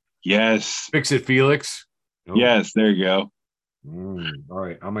 Yes. Fix it, Felix. Oh. Yes, there you go. All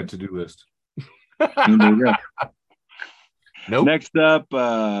right, on my to-do list. There you go. Nope. Next up,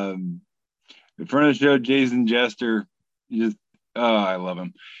 in front of the show, Jason Jester. I love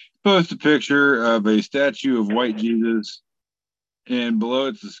him. Post a picture of a statue of white Jesus, and below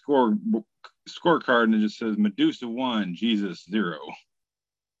it's a scorecard, and it just says Medusa 1, Jesus 0.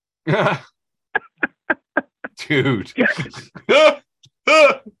 Dude.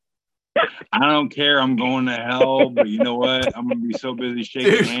 I don't care. I'm going to hell, but you know what? I'm going to be so busy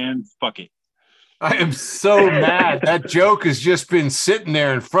shaking hands. Fuck it. I am so mad. That joke has just been sitting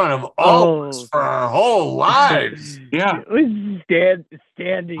there in front of all of us for our whole lives. Yeah. It was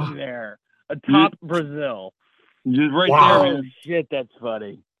standing there atop Brazil. Just right there, man. Oh, shit, that's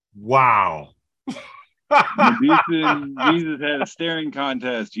funny. Wow. Jesus had a staring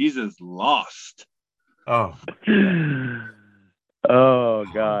contest. Jesus lost. Oh. Oh,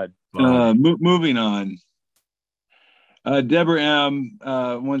 God. Moving on. Deborah M.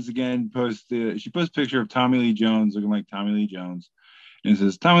 Once again posted a picture of Tommy Lee Jones looking like Tommy Lee Jones, and it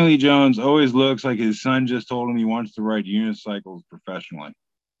says, "Tommy Lee Jones always looks like his son just told him he wants to ride unicycles professionally."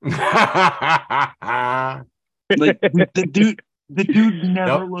 Like the dude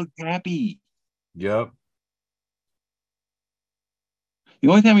never looked happy. Yep. The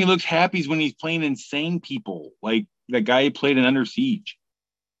only time he looks happy is when he's playing insane people, like the guy he played in Under Siege.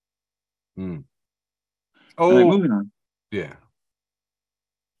 Oh, moving on. Yeah.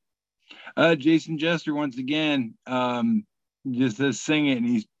 Jason Jester once again just says "sing it," and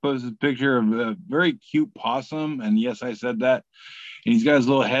he's posted a picture of a very cute possum, and yes, I said that. And he's got his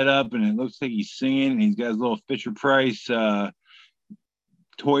little head up, and it looks like he's singing, and he's got his little Fisher Price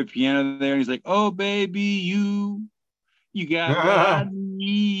toy piano there, and he's like, "Oh baby, you got what I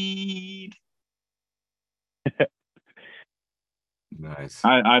need." Nice.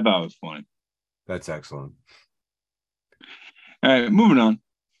 I thought it was funny. That's excellent. All right, moving on.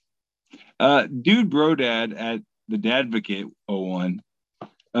 Dude Brodad at the Dadvocate 01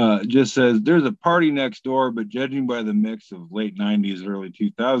 just says, "There's a party next door, but judging by the mix of late 90s, early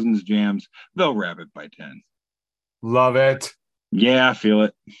 2000s jams, they'll wrap it by 10. Love it. Yeah, I feel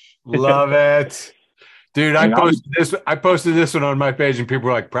it. Love it. Dude, I posted this one on my page, and people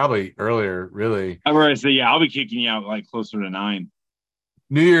were like, probably earlier, really. I was going to say, yeah, I'll be kicking you out like closer to 9.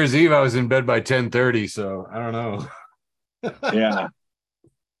 New Year's Eve, I was in bed by 10:30, so I don't know. Yeah.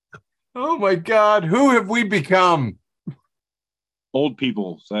 Oh my God, who have we become? Old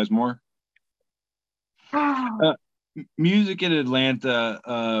people, Sizemore. Music in Atlanta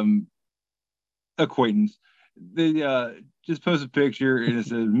acquaintance. They just post a picture, and it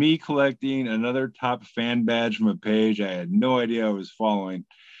says, "Me collecting another top fan badge from a page I had no idea I was following."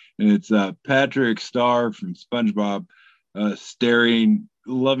 And it's Patrick Star from SpongeBob staring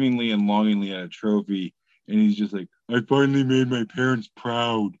lovingly and longingly at a trophy, and he's just like, I finally made my parents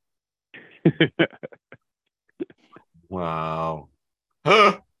proud. Wow.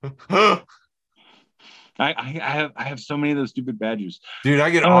 I have so many of those stupid badges. Dude, I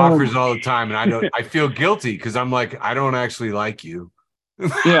get offers all the time, and I feel guilty because I'm like, I don't actually like you.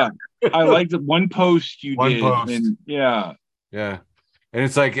 Yeah. I liked one post you did. Post. And yeah. Yeah. And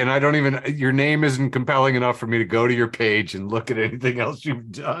it's like, and I don't even, your name isn't compelling enough for me to go to your page and look at anything else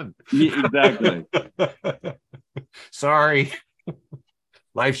you've done. Yeah, exactly. Sorry.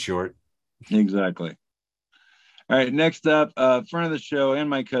 Life's short. Exactly. All right. Next up, friend of the show and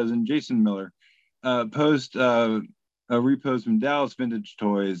my cousin, Jason Miller, post a repost from Dallas Vintage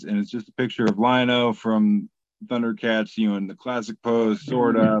Toys. And it's just a picture of Lion-O from Thundercats, in the classic pose,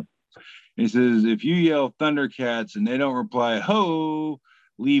 sort of. He says, if you yell Thundercats and they don't reply, ho,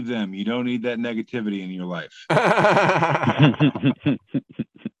 leave them. You don't need that negativity in your life.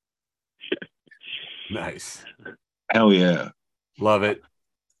 Nice. Hell yeah. Love it.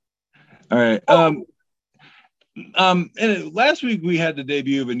 All right. And last week we had the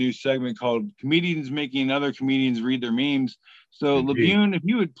debut of a new segment called Comedians Making Other Comedians Read Their Memes. So, Labune, if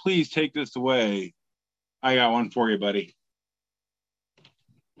you would please take this away. I got one for you, buddy.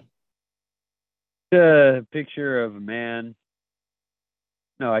 The picture of a man.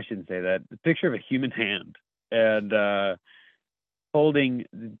 No, I shouldn't say that. The picture of a human hand and holding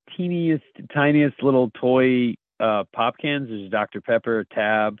the tiniest little toy pop cans. There's Dr. Pepper,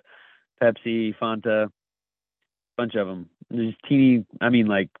 Tab, Pepsi, Fanta, bunch of them. There's teeny,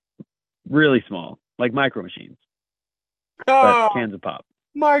 like really small, like Micro Machines, but cans of pop.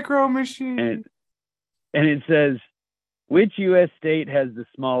 Micro Machines. And it says, which U.S. state has the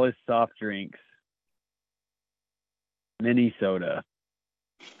smallest soft drinks? Minnesota.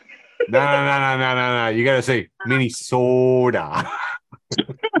 No. You got to say Minnesota.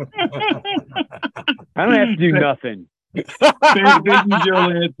 I don't have to do nothing. Thank you, Joe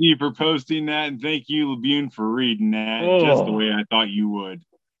Lancey, for posting that. And thank you, Labune, for reading that just the way I thought you would.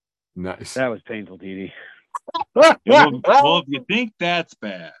 Nice. That was painful, TD. Well, if you think that's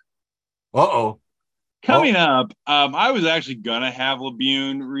bad. Uh-oh. Coming up, I was actually going to have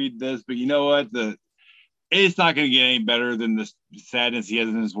Labune read this, but you know what? It's not going to get any better than the sadness he has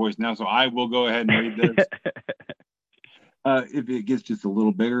in his voice now, so I will go ahead and read this. If it gets just a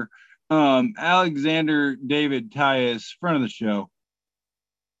little bigger. Alexander David Tyus, friend of the show,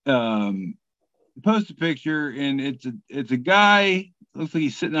 post a picture, and it's a guy, looks like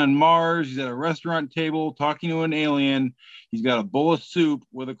he's sitting on Mars. He's at a restaurant table talking to an alien. He's got a bowl of soup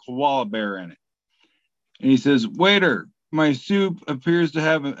with a koala bear in it. And he says, waiter, my soup appears to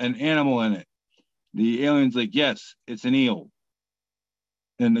have an animal in it. The alien's like, yes, it's an eel.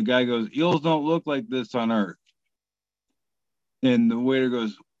 And the guy goes, eels don't look like this on Earth. And the waiter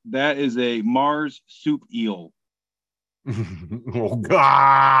goes, that is a Mars soup eel. Oh,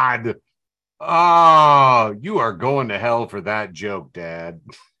 God. Oh, you are going to hell for that joke, Dad.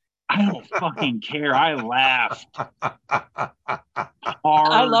 I don't fucking care. I laughed.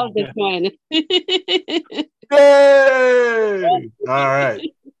 I love this one. Yay! All right.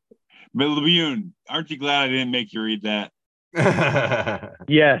 But Labune, aren't you glad I didn't make you read that?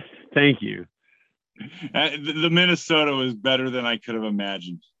 Yes, thank you. The Minnesota was better than I could have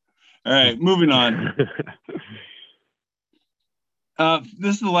imagined. All right, moving on.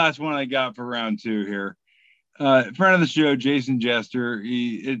 This is the last one I got for round two here. Friend of the show, Jason Jester,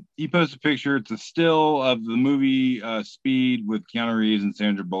 he posted a picture. It's a still of the movie Speed with Keanu Reeves and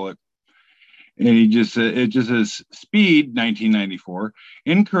Sandra Bullock. And it just says Speed 1994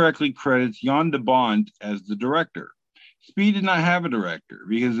 incorrectly credits Jan de Bont as the director. Speed did not have a director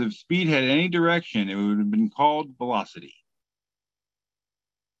because if Speed had any direction, it would have been called Velocity.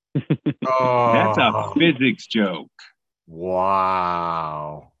 That's a physics joke.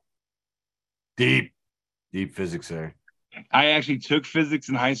 Wow. Deep physics there. I actually took physics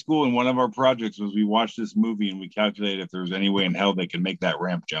in high school, and one of our projects was we watched this movie and we calculated if there was any way in hell they could make that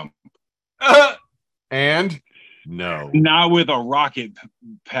ramp jump. And no. Not with a rocket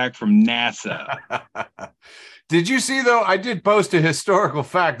pack from NASA. Did you see, though, I did post a historical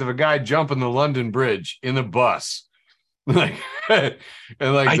fact of a guy jumping the London Bridge in a bus. Yes, I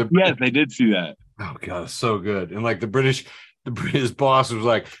did see that. Oh, God, it's so good. And his boss was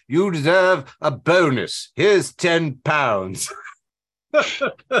like, you deserve a bonus. Here's 10 pounds.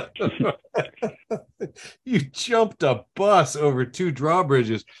 You jumped a bus over 2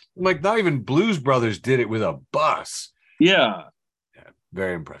 drawbridges. Like, not even Blues Brothers did it with a bus. Yeah.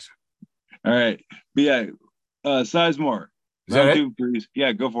 Very impressive. All right. But yeah, Sizemore. Round 2, please.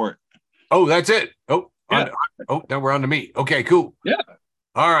 Yeah, go for it. Oh, that's it. Oh, yeah. Now we're on to me. Okay, cool. Yeah.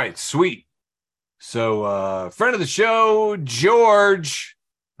 All right, sweet. So friend of the show, George.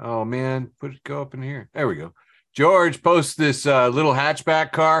 Oh man, go up in here. There we go. George posts this little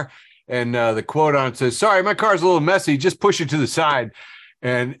hatchback car, and the quote on it says, "Sorry, my car's a little messy. Just push it to the side."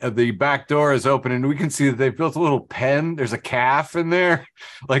 And the back door is open, and we can see that they built a little pen. There's a calf in there,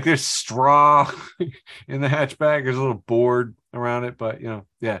 like there's straw in the hatchback. There's a little board around it, but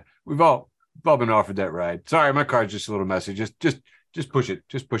yeah, we've all been offered that ride. Sorry, my car's just a little messy. Just push it.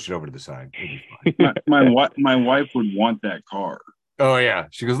 Just push it over to the side. my wife would want that car. Oh yeah,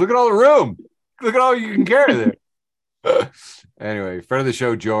 she goes, look at all the room. Look at all you can carry there. Anyway, friend of the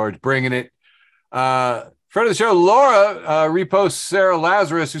show, George, bringing it. Friend of the show, Laura, reposts Sarah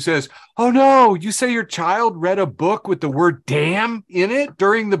Lazarus, who says, "Oh no, you say your child read a book with the word damn in it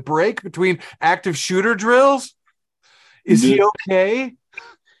during the break between active shooter drills? Is he okay?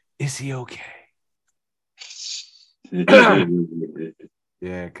 Is he okay?"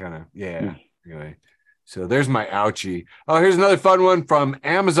 Yeah, kind of. Yeah. Anyway, so there's my ouchie. Oh, here's another fun one from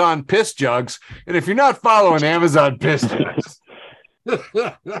Amazon Piss Jugs. And if you're not following Amazon Piss Jugs,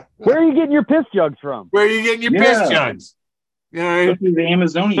 where are you getting your piss jugs from? Where are you getting your piss jugs? This is the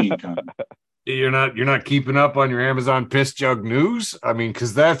Amazonian kind. You're not keeping up on your Amazon Piss Jug news? I mean,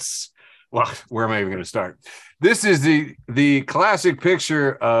 because that's, well, where am I even going to start? This is the classic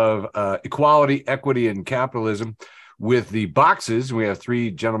picture of equality, equity, and capitalism with the boxes. We have three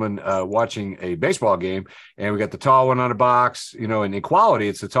gentlemen watching a baseball game, and we got the tall one on a box. In equality,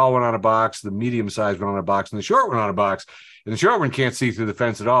 it's the tall one on a box, the medium-sized one on a box, and the short one on a box. And the short one can't see through the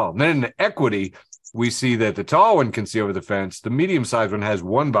fence at all. And then in the equity, we see that the tall one can see over the fence. The medium-sized one has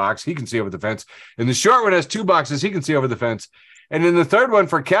one box. He can see over the fence. And the short one has two boxes. He can see over the fence. And in the third one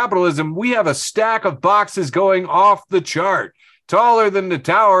for capitalism, we have a stack of boxes going off the chart, taller than the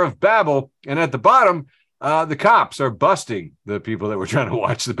Tower of Babel. And at the bottom, the cops are busting the people that were trying to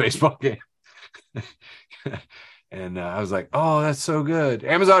watch the baseball game. And I was like, oh, that's so good.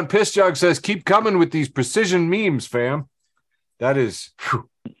 Amazon Piss Jug says, keep coming with these precision memes, fam. That is,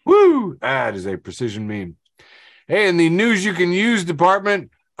 woo, that is a precision meme. Hey, in the news you can use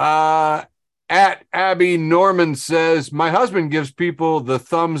department, at Abby Norman says, my husband gives people the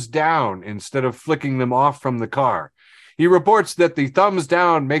thumbs down instead of flicking them off from the car. He reports that the thumbs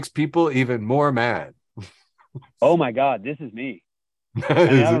down makes people even more mad. Oh my God, this is me. I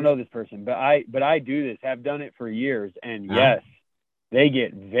don't know this person, but I do this, have done it for years. And yes, they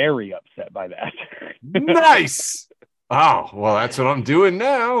get very upset by that. Nice. Oh, well, that's what I'm doing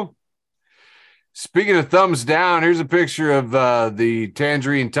now. Speaking of thumbs down, here's a picture of the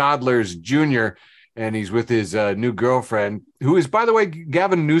Tangerine Toddlers Jr., and he's with his new girlfriend, who is, by the way,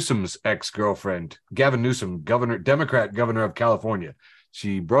 Gavin Newsom's ex-girlfriend. Gavin Newsom, Democrat governor of California.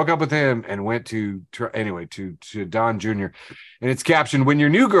 She broke up with him and went to Don Jr. And it's captioned, when your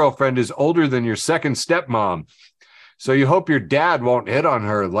new girlfriend is older than your second stepmom, so you hope your dad won't hit on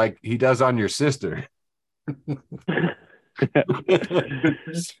her like he does on your sister.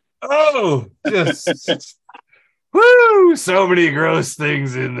 Oh, just woo! So many gross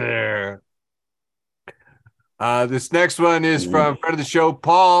things in there. This next one is from friend of the show,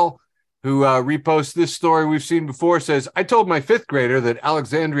 Paul, who reposts this story we've seen before. Says, I told my fifth grader that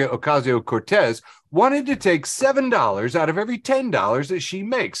Alexandria Ocasio-Cortez wanted to take $7 out of every $10 that she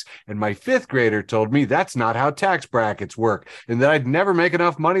makes. And my fifth grader told me that's not how tax brackets work, and that I'd never make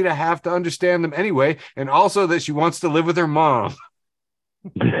enough money to have to understand them anyway, and also that she wants to live with her mom.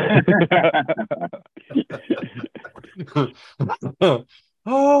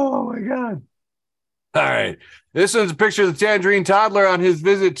 Oh, my God. All right. This one's a picture of the Tangerine Toddler on his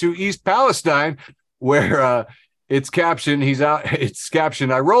visit to East Palestine, where it's captioned,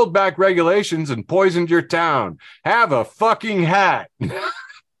 I rolled back regulations and poisoned your town. Have a fucking hat. Big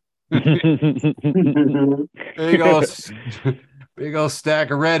old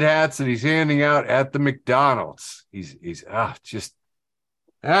stack of red hats that he's handing out at the McDonald's. He's just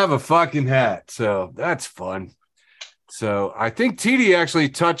have a fucking hat. So that's fun. So I think TD actually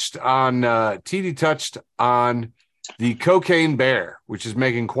touched on the Cocaine Bear, which is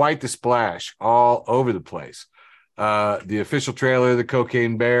making quite the splash all over the place. The official trailer of the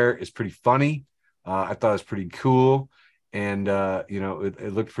Cocaine Bear is pretty funny. I thought it was pretty cool, and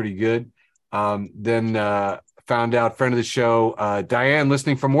it looked pretty good. Then found out, friend of the show, Diane,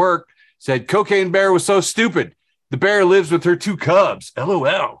 listening from work, said Cocaine Bear was so stupid. The bear lives with her two cubs.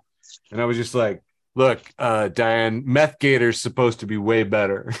 LOL. And I was just like, look, Diane, Meth Gator's supposed to be way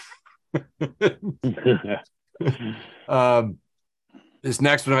better. This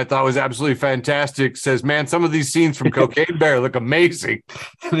next one I thought was absolutely fantastic. Says, man, some of these scenes from Cocaine Bear look amazing.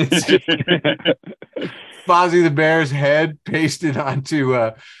 Fozzie the Bear's head pasted onto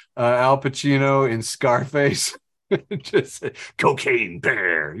Al Pacino in Scarface. Just Cocaine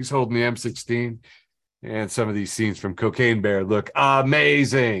Bear. He's holding the M16. And some of these scenes from Cocaine Bear look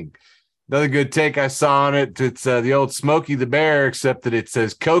amazing. Another good take I saw on it. It's the old Smokey the Bear, except that it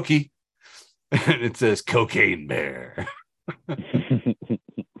says Cokey. And it says Cocaine Bear.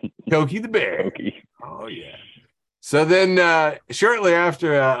 Cokey the Bear. Cokey. Oh, yeah. So then shortly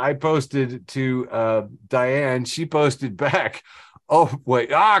after I posted to Diane, she posted back, oh, wait,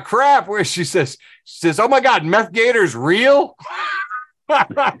 crap, where she says, oh, my God, Meth Gator's real?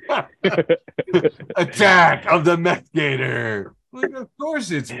 Attack of the Meth Gator. Like, of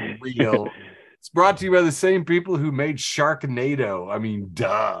course it's real. It's brought to you by the same people who made Sharknado. I mean,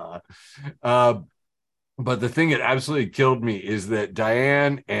 duh. But the thing that absolutely killed me is that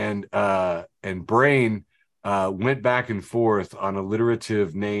Diane and Brain went back and forth on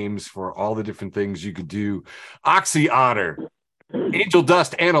alliterative names for all the different things you could do. Oxy Otter, Angel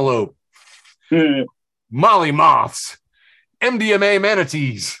Dust Antelope, Molly Moths, MDMA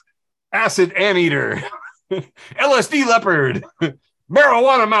Manatees, Acid Anteater, LSD Leopard,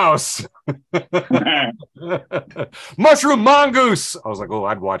 Marijuana Mouse, Mushroom Mongoose. I was like, oh,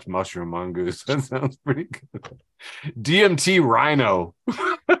 I'd watch Mushroom Mongoose. That sounds pretty good. DMT Rhino,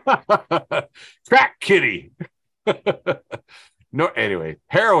 Crack Kitty. No, anyway,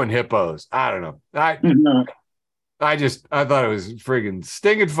 Heroin Hippos. I don't know. I thought it was friggin'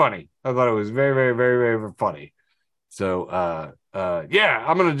 stinging funny. I thought it was very, very, very, very funny. So, yeah,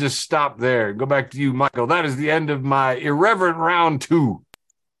 I'm going to just stop there. Go back to you, Michael. That is the end of my irreverent round 2.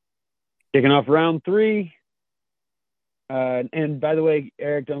 Kicking off round 3. And by the way,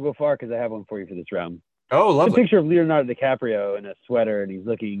 Eric, don't go far because I have one for you for this round. Oh, lovely. It's a picture of Leonardo DiCaprio in a sweater, and he's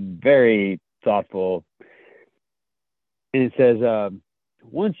looking very thoughtful. And it says,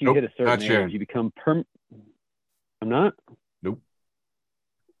 once you hit a certain age, you become I'm not? Nope.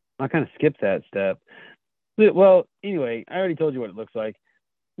 I kind of skipped that step. Well, anyway, I already told you what it looks like.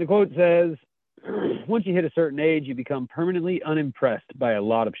 The quote says, once you hit a certain age, you become permanently unimpressed by a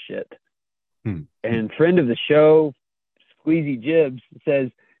lot of shit. And friend of the show, Squeezy Jibs, says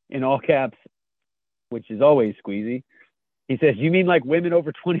in all caps, which is always Squeezy, he says, you mean like women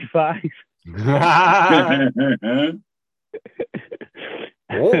over 25?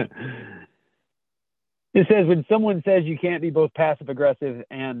 Oh. It says, when someone says you can't be both passive aggressive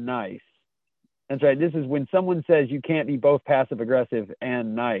and nice. That's right. This is when someone says you can't be both passive aggressive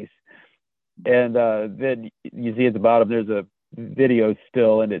and nice. And then you see at the bottom, there's a video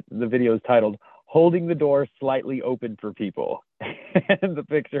still, and the video is titled "Holding the Door Slightly Open for People." And the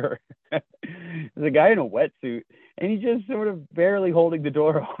picture is a guy in a wetsuit, and he's just sort of barely holding the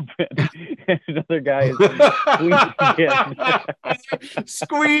door open. And another guy is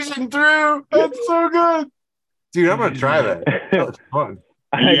squeezing through. That's so good. Dude, I'm going to try that. That's fun.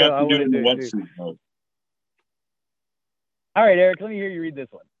 I want to do it too. All right, Eric, let me hear you read this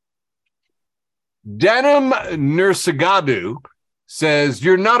one. Denim Nursagadu says,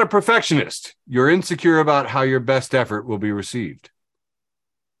 you're not a perfectionist. You're insecure about how your best effort will be received.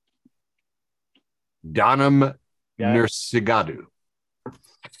 Denim Nursagadu.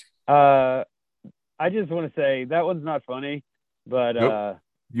 I just want to say that one's not funny, but nope.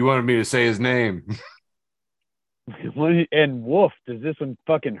 You wanted me to say his name. And woof, does this one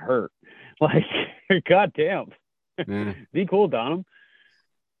fucking hurt? Like, goddamn. Yeah. Be cool, Donham.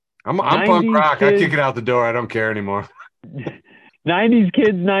 I'm punk rock. Kids, I kick it out the door. I don't care anymore. 90s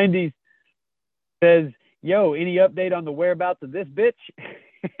kids, 90s says, yo, any update on the whereabouts of this bitch?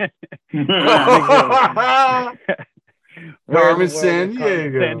 Carmen San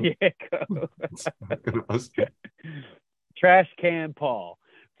Diego. Trash Can Paul.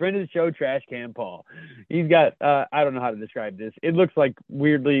 Friend of the show, Trash Can Paul. He's got, I don't know how to describe this. It looks like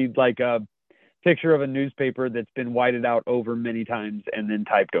weirdly like a picture of a newspaper that's been whited out over many times and then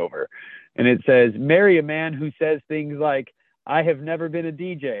typed over. And it says, marry a man who says things like, I have never been a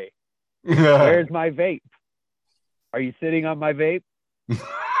DJ. Where's my vape? Are you sitting on my vape?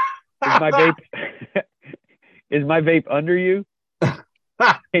 Is my vape under you?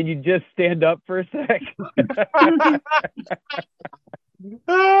 Can you just stand up for a sec?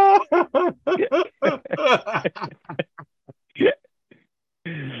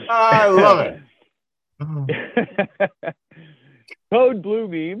 I love it. Code Blue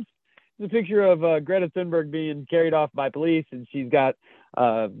memes. It's a picture of Greta Thunberg being carried off by police, and she's got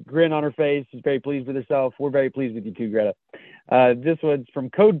a grin on her face. She's very pleased with herself. We're very pleased with you too, Greta. This one's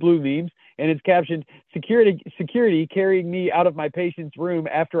from Code Blue memes, and it's captioned, security carrying me out of my patient's room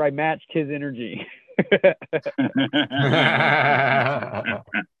after I matched his energy.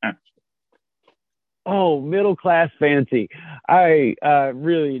 Oh, Middle Class Fancy. I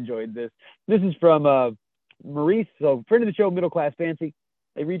really enjoyed this. This is from Maurice, so friend of the show, Middle Class Fancy.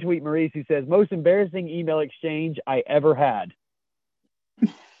 They retweet Maurice, who says, most embarrassing email exchange I ever had.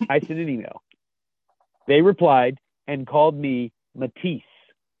 I sent an email. They replied and called me Matisse.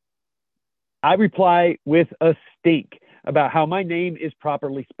 I reply with a stink about how my name is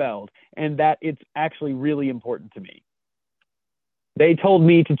properly spelled and that it's actually really important to me. They told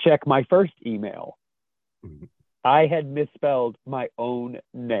me to check my first email. I had misspelled my own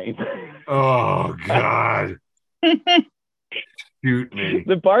name. Oh, God. Shoot me.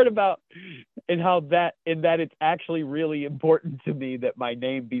 The part about that it's actually really important to me that my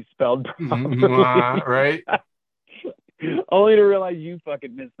name be spelled properly. Right? Only to realize you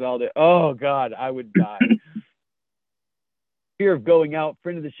fucking misspelled it. Oh, God, I would die. Fear of going out,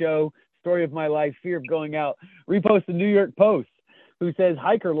 friend of the show, story of my life, fear of going out. Repost the New York Post, who says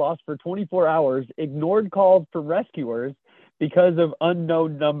hiker lost for 24 hours, ignored calls for rescuers because of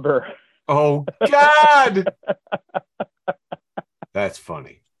unknown number. Oh, God. That's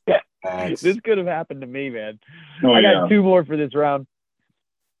funny. This could have happened to me, man. Oh, I got two more for this round.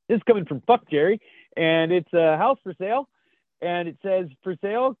 This is coming from Fuck Jerry, and it's a house for sale, and it says for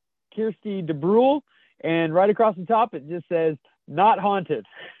sale, Kirsty DeBrule, and right across the top it just says not haunted.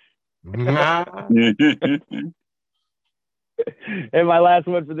 And my last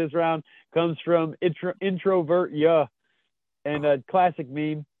one for this round comes from Introvert Yeah, and a classic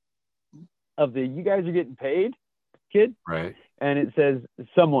meme of the "you guys are getting paid" kid. Right. And it says,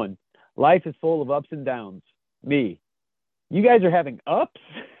 someone, life is full of ups and downs. Me, you guys are having ups?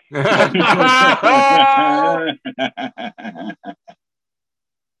 All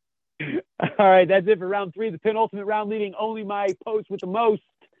right, that's it for round 3, the penultimate round, leading only my post with the most.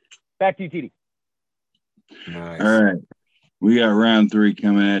 Back to you, TD. Nice. All right. We got round 3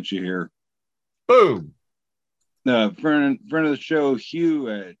 coming at you here. Boom. Friend of the show, Hugh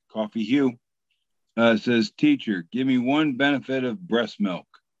at Coffee Hugh, says, teacher, give me one benefit of breast milk.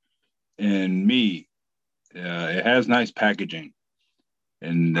 And me, it has nice packaging.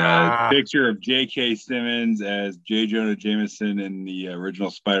 And picture of J.K. Simmons as J. Jonah Jameson in the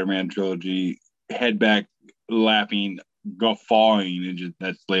original Spider-Man trilogy, head back, laughing, guffawing, and just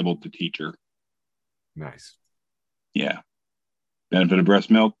that's labeled the teacher. Nice. Yeah. Benefit of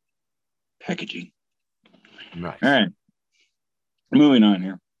breast milk, packaging. Nice. All right. Moving on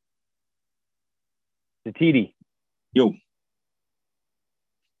here. The TD. Yo.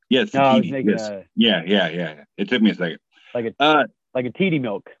 Yes. No, I was making yes. Yeah. It took me a second. Like a TD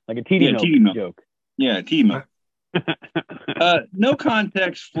milk. Like a TD milk joke. Yeah, TD milk. No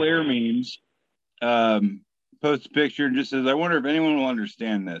context flare memes. Post a picture and just says, I wonder if anyone will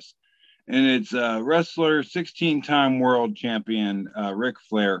understand this. And it's wrestler, 16-time world champion, Ric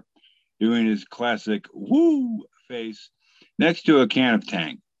Flair, doing his classic woo face next to a can of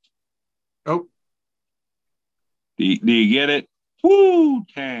Tang. Oh. Do you get it? Woo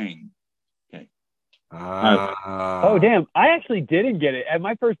Tang. Okay. Oh, damn. I actually didn't get it. And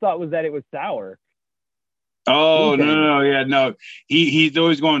my first thought was that it was sour. Oh, no. Yeah, no. He's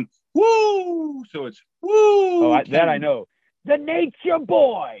always going, woo. So it's woo. Oh, that I know. The Nature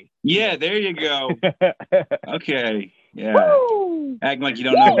Boy. Yeah, there you go. Okay. Yeah. Woo! Acting like you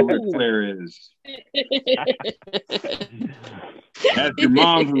don't know who Ric Flair is. Ask your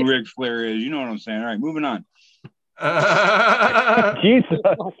mom who Ric Flair is. You know what I'm saying. All right, moving on. Jesus.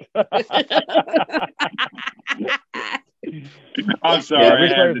 I'm sorry. Yeah, I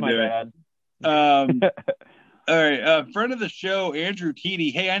had to do it. All right. Friend of the show, Andrew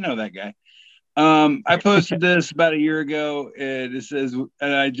Teedy. Hey, I know that guy. I posted this about a year ago, and it says,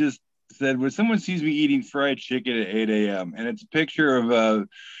 and I just said, when someone sees me eating fried chicken at 8 a.m., and it's a picture of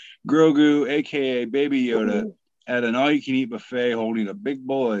Grogu, aka Baby Yoda, at an all-you-can-eat buffet holding a big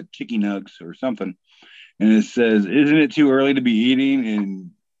bowl of chicken nugs or something. And it says, isn't it too early to be eating?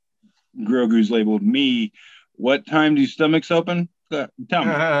 And Grogu's labeled me. What time do stomachs open? Tell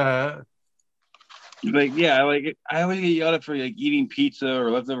me. Like, yeah, like I always get yelled at for like eating pizza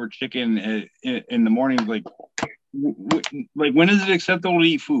or leftover chicken in the morning. Like when is it acceptable to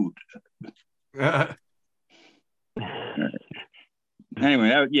eat food? Anyway,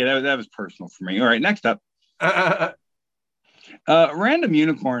 that was personal for me. All right, next up. Random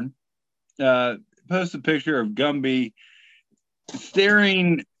Unicorn posts a picture of Gumby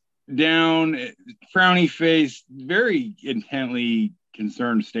staring down, frowny face, very intently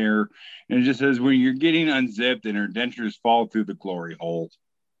concerned stare, and it just says, when you're getting unzipped and her dentures fall through the glory hole.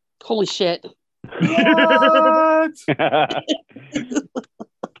 Holy shit. What?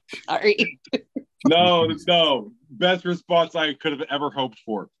 Sorry. No. Best response I could have ever hoped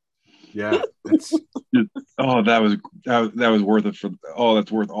for. Yeah. that was worth it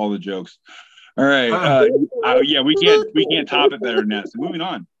that's worth all the jokes. All right. Yeah, we can't top it better than that. So moving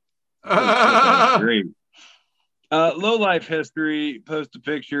on. Great. Low life history, post a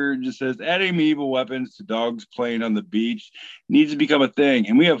picture, just says adding medieval weapons to dogs playing on the beach needs to become a thing.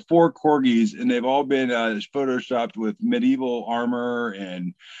 And we have 4 corgis, and they've all been photoshopped with medieval armor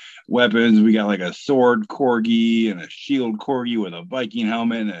and weapons. We got like a sword corgi and a shield corgi with a Viking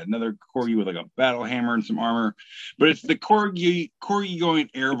helmet and another corgi with like a battle hammer and some armor. But it's the corgi going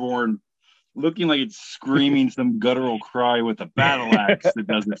airborne, looking like it's screaming some guttural cry with a battle axe that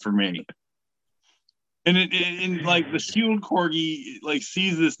does it for me. And like the shield corgi like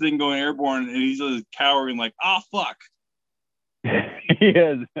sees this thing going airborne and he's just cowering like, fuck.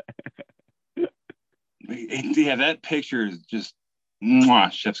 Yes. Yeah, that picture is just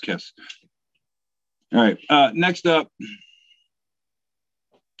chef's kiss. All right. Next up,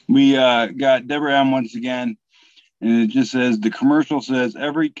 we got Deborah M once again, and it just says the commercial says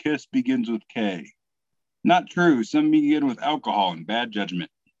every kiss begins with K. Not true. Some begin with alcohol and bad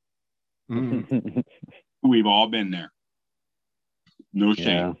judgment. We've all been there. No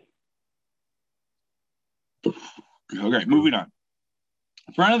shame. Yeah. Okay, moving on.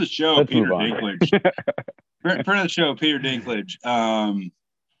 Friend of the show, Peter Dinklage. Friend of the show, Peter Dinklage.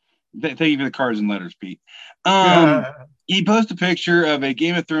 Thank you for the cards and letters, Pete. He posted a picture of a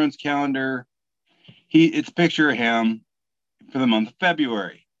Game of Thrones calendar. It's a picture of him for the month of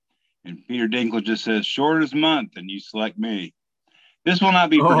February. And Peter Dinklage just says, shortest month, and you select me. This will not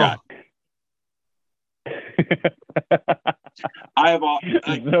be forgotten. I have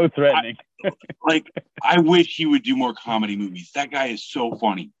so threatening. I wish he would do more comedy movies. That guy is so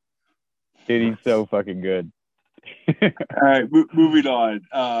funny. Dude, he's so fucking good. All right, moving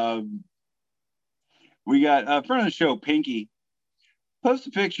on. We got a friend of the show, Pinky. Post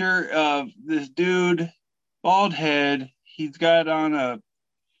a picture of this dude, bald head. He's got on a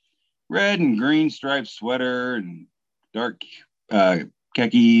red and green striped sweater and dark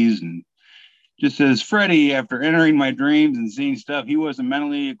khakis, and just says, Freddie, after entering my dreams and seeing stuff he wasn't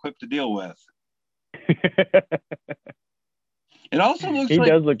mentally equipped to deal with. It also looks he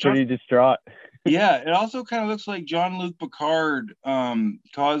does look pretty distraught. Yeah, it also kind of looks like Jean-Luc Picard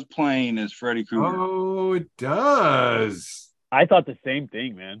cosplaying as Freddy Krueger. Oh, it does. I thought the same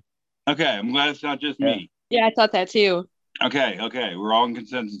thing, man. Okay, I'm glad it's not just me. Yeah, I thought that too. Okay, we're all in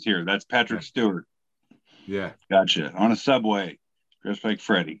consensus here. That's Patrick Stewart. Yeah. Gotcha. On a subway, dressed like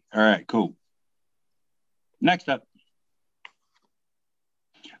Freddy. All right, cool. Next up.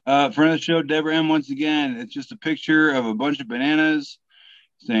 Friend of the show, Deborah M. Once again, it's just a picture of a bunch of bananas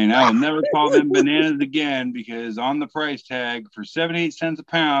saying, I will never call them bananas again because on the price tag for 78 cents a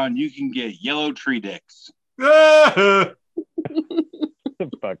pound, you can get yellow tree dicks. Fuck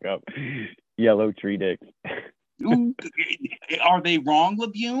up. Yellow tree dicks. Are they wrong,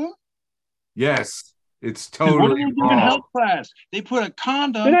 LeBune? Yes. It's totally what do they do wrong. in health class? They put a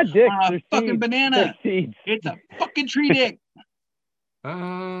condom on a fucking seeds. Banana. It's a fucking tree dick.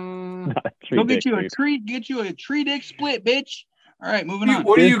 Go get you a tree dick split, bitch. All right, moving on.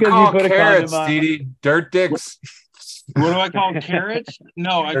 What do you call carrots, Dee? Dirt dicks? What do I call carrots?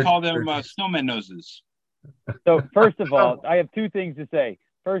 No, I call them snowman noses. So first of all, I have 2 things to say.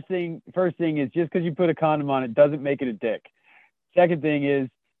 First thing is just because you put a condom on it doesn't make it a dick. Second thing is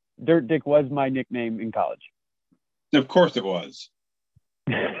Dirt Dick was my nickname in college. Of course it was.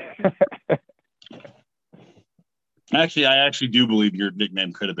 Actually, I do believe your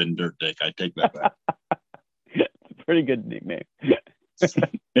nickname could have been Dirt Dick. I take that back. It's a pretty good nickname.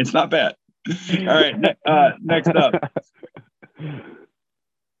 It's not bad. All right, next up.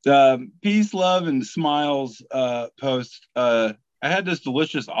 Peace, love, and smiles post. I had this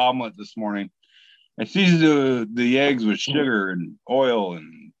delicious omelet this morning. I seasoned the eggs with sugar and oil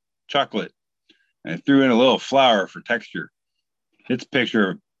and chocolate. And I threw in a little flour for texture. It's a picture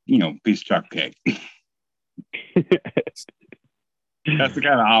of, piece of chocolate cake. That's the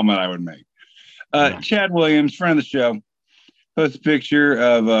kind of omelet I would make. Chad Williams, friend of the show, posts a picture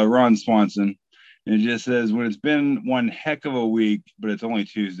of Ron Swanson. And it just says, when it's been one heck of a week, but it's only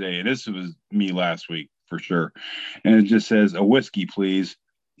Tuesday. And this was me last week for sure. And it just says, a whiskey, please.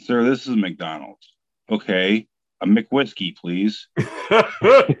 Sir, this is McDonald's. Okay. A McWhiskey, please.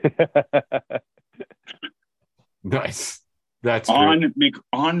 Nice. That's on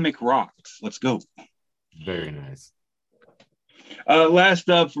McRocks. Let's go. Very nice. Last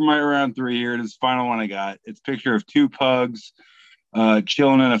up for my round 3 here. This is the final one I got. It's a picture of 2 pugs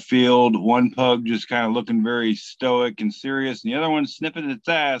chilling in a field. One pug just kind of looking very stoic and serious, and the other one sniffing its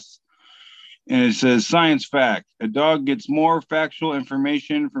ass. And it says, science fact, a dog gets more factual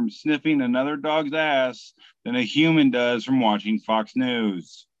information from sniffing another dog's ass than a human does from watching Fox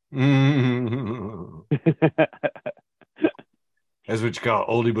News. That's what you call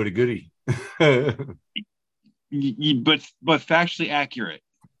oldie but a goodie. but factually accurate.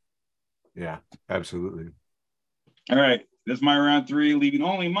 Yeah, absolutely. All right, that's my round 3, leaving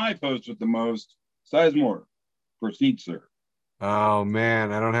only my post with the most. Sizemore, proceed, sir. Oh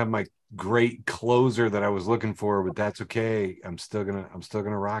man, I don't have my great closer that I was looking for, but that's okay. I'm still gonna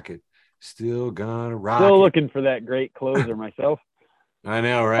rock it. Still looking for that great closer myself. I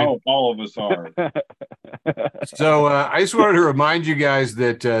know, right? Oh, all of us are. So I just wanted to remind you guys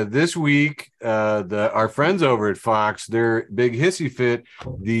that this week, our friends over at Fox, their big hissy fit,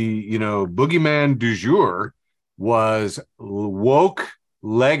 the boogeyman du jour was woke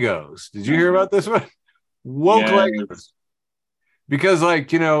Legos. Did you hear about this one? Woke Legos. Because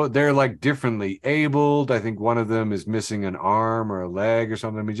they're like differently abled. I think one of them is missing an arm or a leg or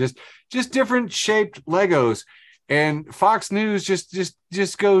something. I mean, just different shaped Legos. And Fox News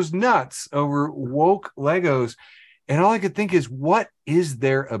just goes nuts over woke Legos. And all I could think is, what is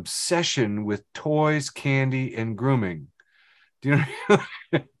their obsession with toys, candy, and grooming? Do you know?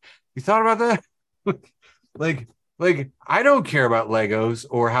 You thought about that? like I don't care about Legos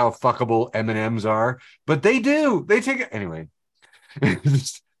or how fuckable M&Ms are, but they do. They take it anyway.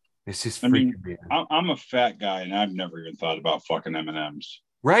 It's just freaking me out. I'm a fat guy, and I've never even thought about fucking M&Ms.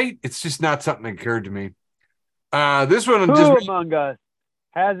 Right? It's just not something that occurred to me. This one, who among us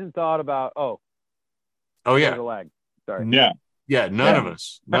hasn't thought about? Oh yeah, a lag. Sorry. Yeah. None of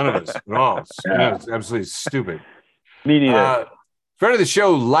us at all. Yeah. It's absolutely stupid. Me neither. Friend of the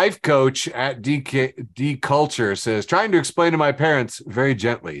show, life coach at D Culture says, trying to explain to my parents very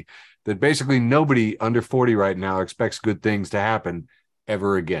gently that basically nobody under 40 right now expects good things to happen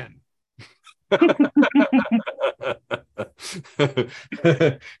ever again.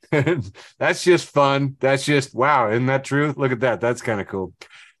 That's just fun. That's just, wow. Isn't that true? Look at that. That's kind of cool.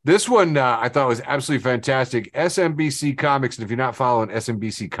 This one I thought was absolutely fantastic. SMBC Comics. And if you're not following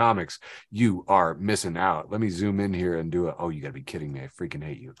SMBC Comics, you are missing out. Let me zoom in here and do it. Oh, you got to be kidding me. I freaking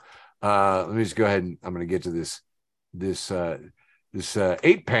hate you. Let me just go ahead and I'm going to get to this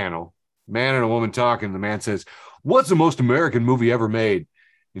 8-panel, man and a woman talking. The man says, what's the most American movie ever made?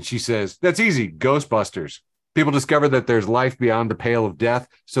 And she says, that's easy. Ghostbusters. People discover that there's life beyond the pale of death,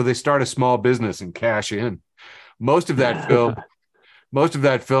 so they start a small business and cash in. Most of that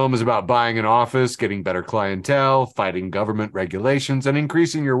film is about buying an office, getting better clientele, fighting government regulations, and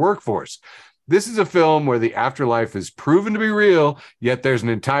increasing your workforce. This is a film where the afterlife is proven to be real, yet there's an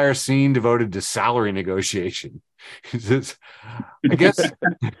entire scene devoted to salary negotiation. He says, I guess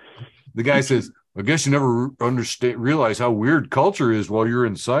the guy says, I guess you never realize how weird culture is while you're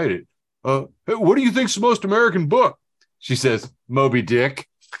inside it. Hey, what do you think's the most American book? She says, Moby Dick.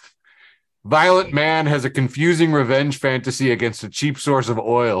 Violent man has a confusing revenge fantasy against a cheap source of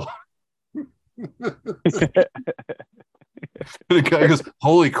oil. The guy goes,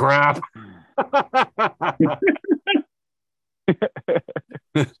 holy crap.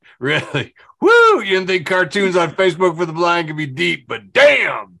 Really? Woo! You didn't think cartoons on Facebook for the blind could be deep, but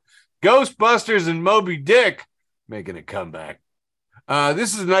damn! Ghostbusters and Moby Dick making a comeback.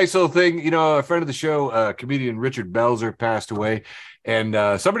 This is a nice little thing. A friend of the show, comedian Richard Belzer, passed away, and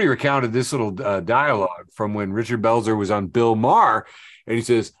somebody recounted this little dialogue from when Richard Belzer was on Bill Maher, and he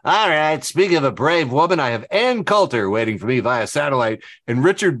says, all right, speaking of a brave woman, I have Ann Coulter waiting for me via satellite, and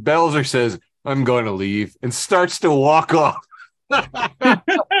Richard Belzer says, I'm going to leave, and starts to walk off.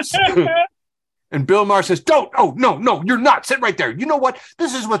 And Bill Maher says, don't, oh, no, you're not. Sit right there. You know what?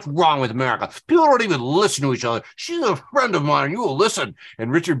 This is what's wrong with America. People don't even listen to each other. She's a friend of mine. You will listen.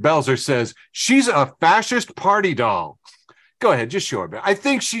 And Richard Belzer says, she's a fascist party doll. Go ahead. Just show her. I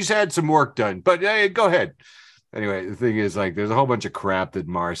think she's had some work done, but go ahead. Anyway, the thing is, there's a whole bunch of crap that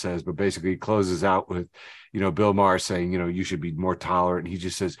Maher says, but basically he closes out with, Bill Maher saying, you should be more tolerant. And he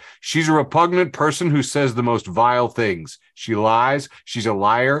just says, she's a repugnant person who says the most vile things. She lies. She's a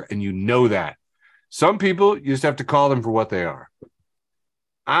liar. And you know that. Some people, you just have to call them for what they are.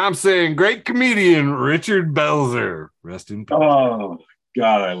 I'm saying great comedian Richard Belzer. Rest in peace. Oh,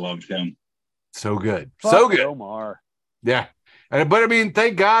 God, I loved him. So good. Fuck so good. Omar. Yeah. But I mean,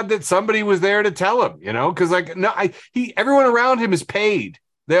 thank God that somebody was there to tell him, because everyone around him is paid.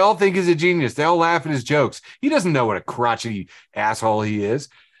 They all think he's a genius. They all laugh at his jokes. He doesn't know what a crotchety asshole he is.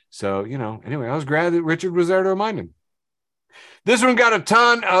 So, anyway, I was glad that Richard was there to remind him. This one got a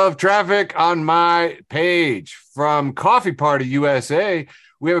ton of traffic on my page. From Coffee Party USA,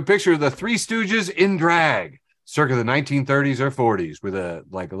 we have a picture of the Three Stooges in drag. circa the 1930s or 40s with a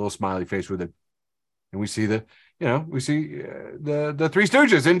little smiley face with it. And we see the Three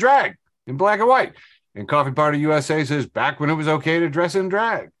Stooges in drag in black and white. And Coffee Party USA says back when it was okay to dress in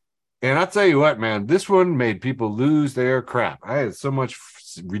drag. And I'll tell you what, man, this one made people lose their crap. I had so much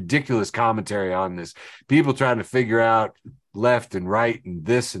ridiculous commentary on this. People trying to figure out left and right and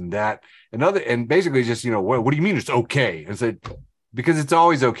this and that and basically just, what do you mean it's okay? And said, because it's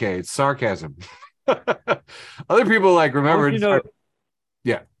always okay. It's sarcasm. Other people remember.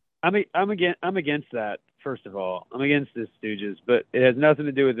 Yeah. I'm against that. First of all, I'm against the Stooges, but it has nothing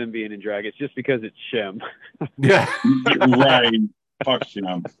to do with them being in drag. It's just because it's Shem. Yeah. Right. Fuck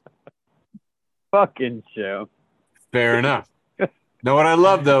Shem. Fucking Shem. Fair enough. Now, what I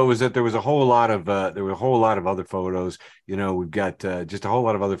love though was that there was a whole lot of other photos. We've got just a whole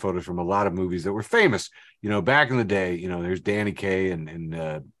lot of other photos from a lot of movies that were famous. Back in the day. There's Danny Kaye and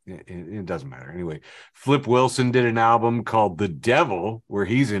it doesn't matter anyway. Flip Wilson did an album called The Devil where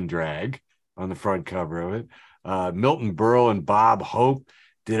he's in drag on the front cover of it. Milton Berle and Bob Hope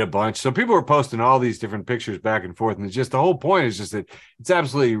did a bunch. So people were posting all these different pictures back and forth, and it's just the whole point is just that it's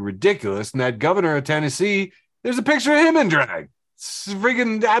absolutely ridiculous. And that governor of Tennessee, there's a picture of him in drag. It's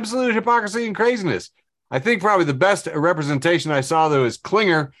freaking absolute hypocrisy and craziness. I think probably the best representation I saw, though, is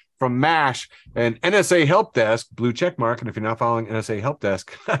Klinger from MASH and NSA Help Desk, blue check mark. And if you're not following NSA Help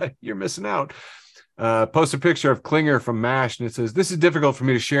Desk, you're missing out. Post a picture of Klinger from MASH, and it says, "This is difficult for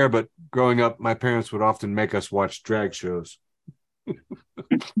me to share, but growing up, my parents would often make us watch drag shows."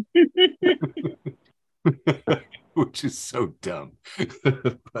 Which is so dumb.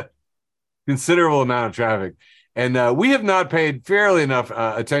 But considerable amount of traffic. And we have not paid fairly enough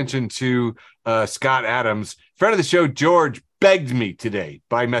attention to Scott Adams. Friend of the show, George, begged me today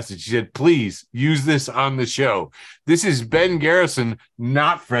by message. He said, please use this on the show. This is Ben Garrison,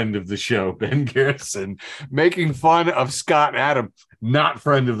 not friend of the show. Ben Garrison making fun of Scott Adams, not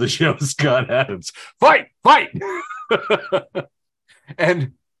friend of the show, Scott Adams. Fight!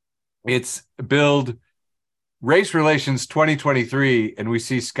 And it's billed Race Relations 2023, and we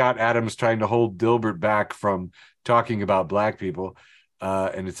see Scott Adams trying to hold Dilbert back from talking about black people.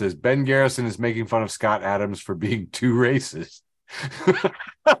 And it says, Ben Garrison is making fun of Scott Adams for being too racist.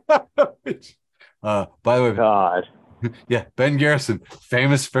 By the way, God. Yeah, Ben Garrison,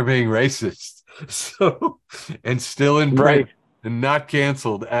 famous for being racist. So, and still in print and not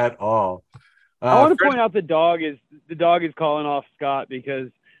canceled at all. I want to point out the dog is calling off Scott because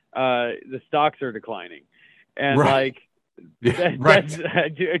the stocks are declining. And I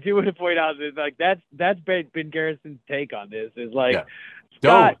do want to point out that that's Ben Garrison's take on this is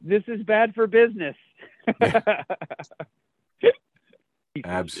Scott, this is bad for business.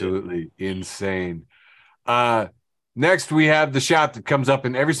 Absolutely insane. Next, we have the shot that comes up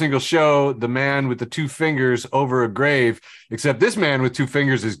in every single show, the man with the two fingers over a grave, except this man with two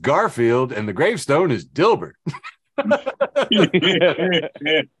fingers is Garfield and the gravestone is Dilbert. I'll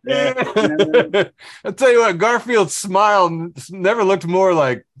tell you what, Garfield's smile never looked more I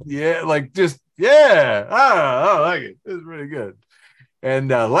like it. It's really good. And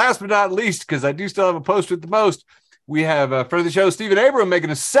last but not least, because I do still have a post with the most, we have friend of the show, Stephen Abram, making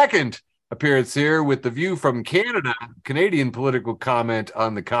a second appearance here with The View from Canada, Canadian political comment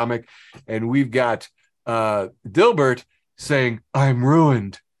on the comic. And we've got Dilbert saying, I'm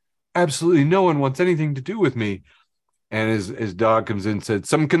ruined. Absolutely no one wants anything to do with me. And his dog comes in and said,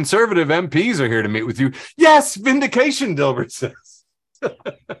 some conservative MPs are here to meet with you. Yes, vindication, Dilbert says.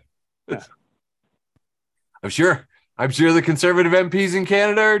 I'm sure the conservative MPs in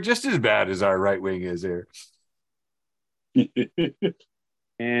Canada are just as bad as our right wing is here.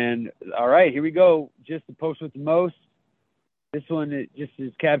 And all right, here we go. Just the post with the most. This one it just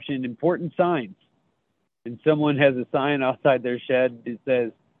is captioned important signs. And someone has a sign outside their shed that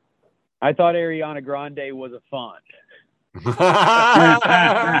says, I thought Ariana Grande was a font.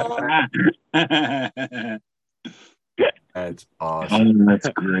 That's awesome. Oh, that's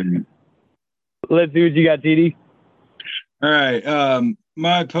great. Let's see what you got, TD. All right.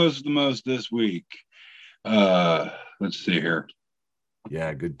 My post with the most this week. Let's see here.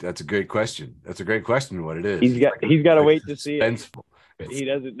 Yeah, good. That's a great question. That's a great question. What it is? He's got to wait to see it. But he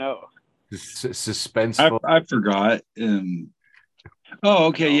doesn't know. Suspenseful. I forgot. Oh,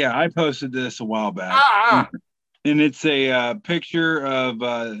 okay. Yeah, I posted this a while back. And it's a picture of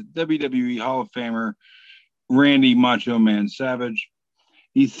WWE Hall of Famer Randy Macho Man Savage.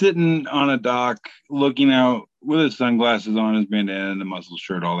 He's sitting on a dock looking out with his sunglasses on, his bandana, the muscle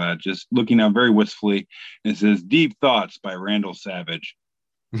shirt, all that, just looking out very wistfully. And it says, Deep Thoughts by Randall Savage.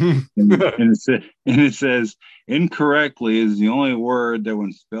 and it says, incorrectly is the only word that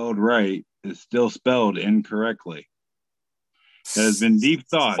when spelled right is still spelled incorrectly. That has been deep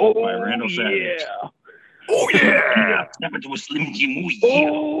thought by Randall Savage. Oh, yeah. Snap into a Slim Jim.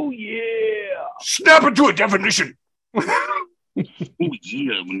 Oh, yeah. Snap into a definition. Oh,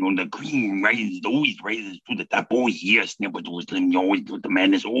 yeah. When the cream always rises to the top. Oh, yeah. Snap into a Slim Jim. Always with the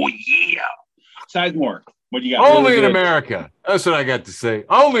madness. Oh, yeah. Sizemore, what do you got? Only in America. That's what I got to say.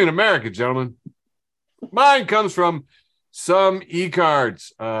 Only in America, gentlemen. Mine comes from Some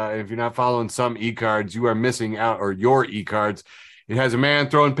E-Cards. If you're not following Some E-Cards, you are missing out, or your E-Cards. It has a man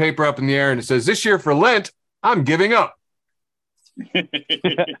throwing paper up in the air, and it says, "This year for Lent, I'm giving up."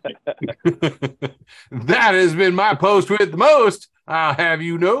 That has been my post with the most. I'll have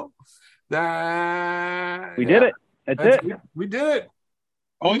you know that we did it. That's it. We did it.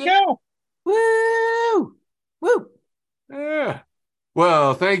 Oh, yeah. Woo! Woo! Yeah.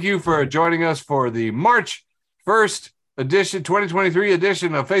 Well, thank you for joining us for the March 1st edition, 2023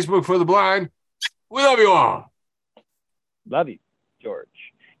 edition of Facebook for the Blind. We love you all. Love you, George.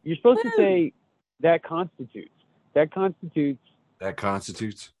 You're supposed to say that constitutes. That constitutes. That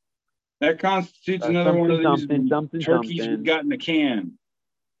constitutes. That constitutes another one of these turkeys something. we've got in the can.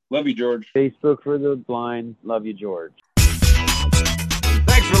 Love you, George. Facebook for the Blind. Love you, George.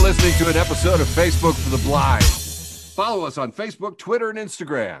 Thanks for listening to an episode of Facebook for the Blind. Follow us on Facebook, Twitter, and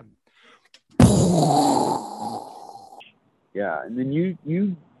Instagram. Yeah, and then you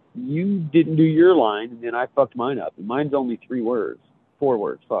didn't do your line, and then I fucked mine up. And mine's only 4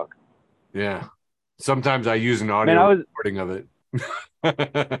 words. Fuck. Yeah. Sometimes I use an audio recording of it.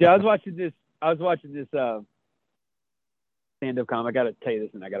 Yeah, I was watching this stand-up comic. I got to tell you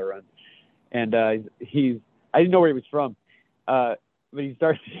this, and I got to run. And I didn't know where he was from, but he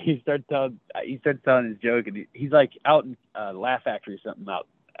starts telling his joke, and he's like out in Laugh Factory or something out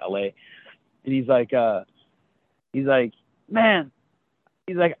in L.A. And he's like, man,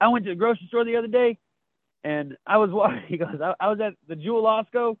 he's like, I went to the grocery store the other day, and I was walking. He goes, I was at the Jewel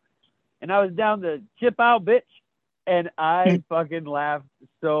Osco, and I was down the chip out, bitch. And I fucking laughed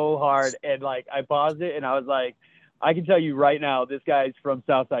so hard. And like, I paused it and I was like, I can tell you right now, this guy's from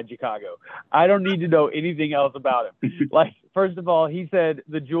Southside Chicago. I don't need to know anything else about him. Like, first of all, he said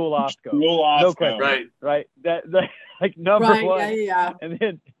the Jewel Osco. No question. Right. That like number one. Yeah. And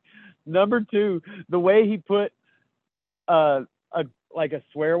then number two, the way he put a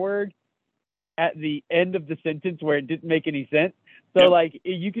swear word at the end of the sentence where it didn't make any sense. So, like,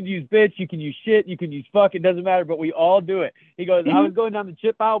 you can use bitch, you can use shit, you can use fuck, it doesn't matter, but we all do it. He goes, I was going down the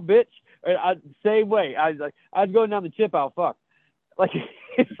chip out, bitch. Same way. I was going down the chip out, fuck. Like,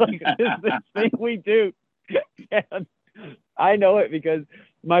 it's like this thing we do. And I know it because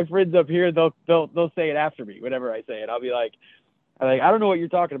my friends up here, they'll say it after me, whenever I say it. I'll be like, I don't know what you're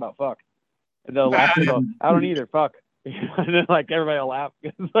talking about, fuck. And they'll laugh and go, I don't either, fuck. And then like everybody will laugh.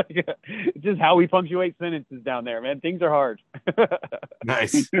 It's like it's just how we punctuate sentences down there, man. Things are hard.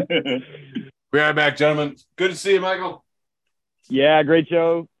 Nice. Be right back, gentlemen. Good to see you, Michael. Yeah, great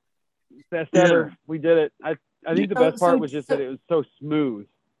show. Best ever. We did it. I think the best part was just that it was so smooth.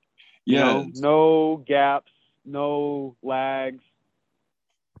 Yeah. No gaps, no lags.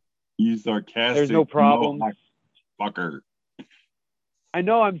 You sarcastic. There's no problems. Fucker. I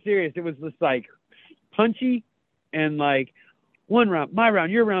know, I'm serious. It was just like punchy. And like one round, my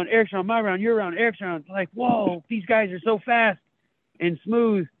round, your round, Eric's round, my round, your round, Eric's round. It's like, whoa, these guys are so fast and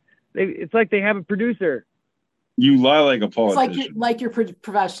smooth. It's like they have a producer. You lie like a politician. It's like you're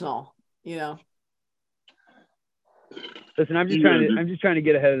professional, you know. Listen, I'm just trying to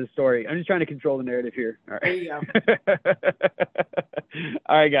get ahead of the story. I'm just trying to control the narrative here. All right. There you go.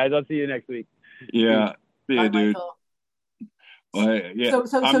 All right, guys. I'll see you next week. Yeah. See you, dude. Michael. Well, yeah. So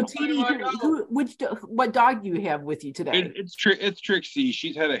TD, what dog do you have with you today? It's Trixie.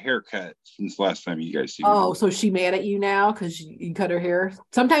 She's had a haircut since last time you guys see her. So she mad at you now because you cut her hair?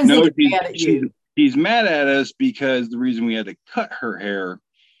 Sometimes they get mad at you. She's mad at us because the reason we had to cut her hair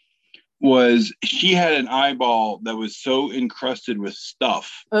was she had an eyeball that was so encrusted with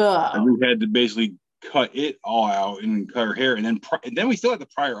stuff. And we had to basically cut it all out and cut her hair, and then we still had the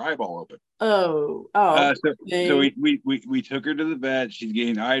prior eyeball open. So we took her to the vet. She's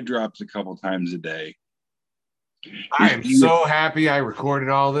getting eye drops a couple times a day. I am so happy I recorded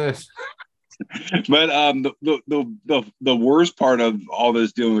all this. But the worst part of all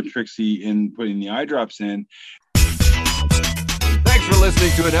this dealing with Trixie and putting the eye drops in. Thanks for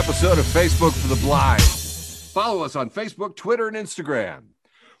listening to an episode of Facebook for the Blind. Follow us on Facebook, Twitter, and Instagram.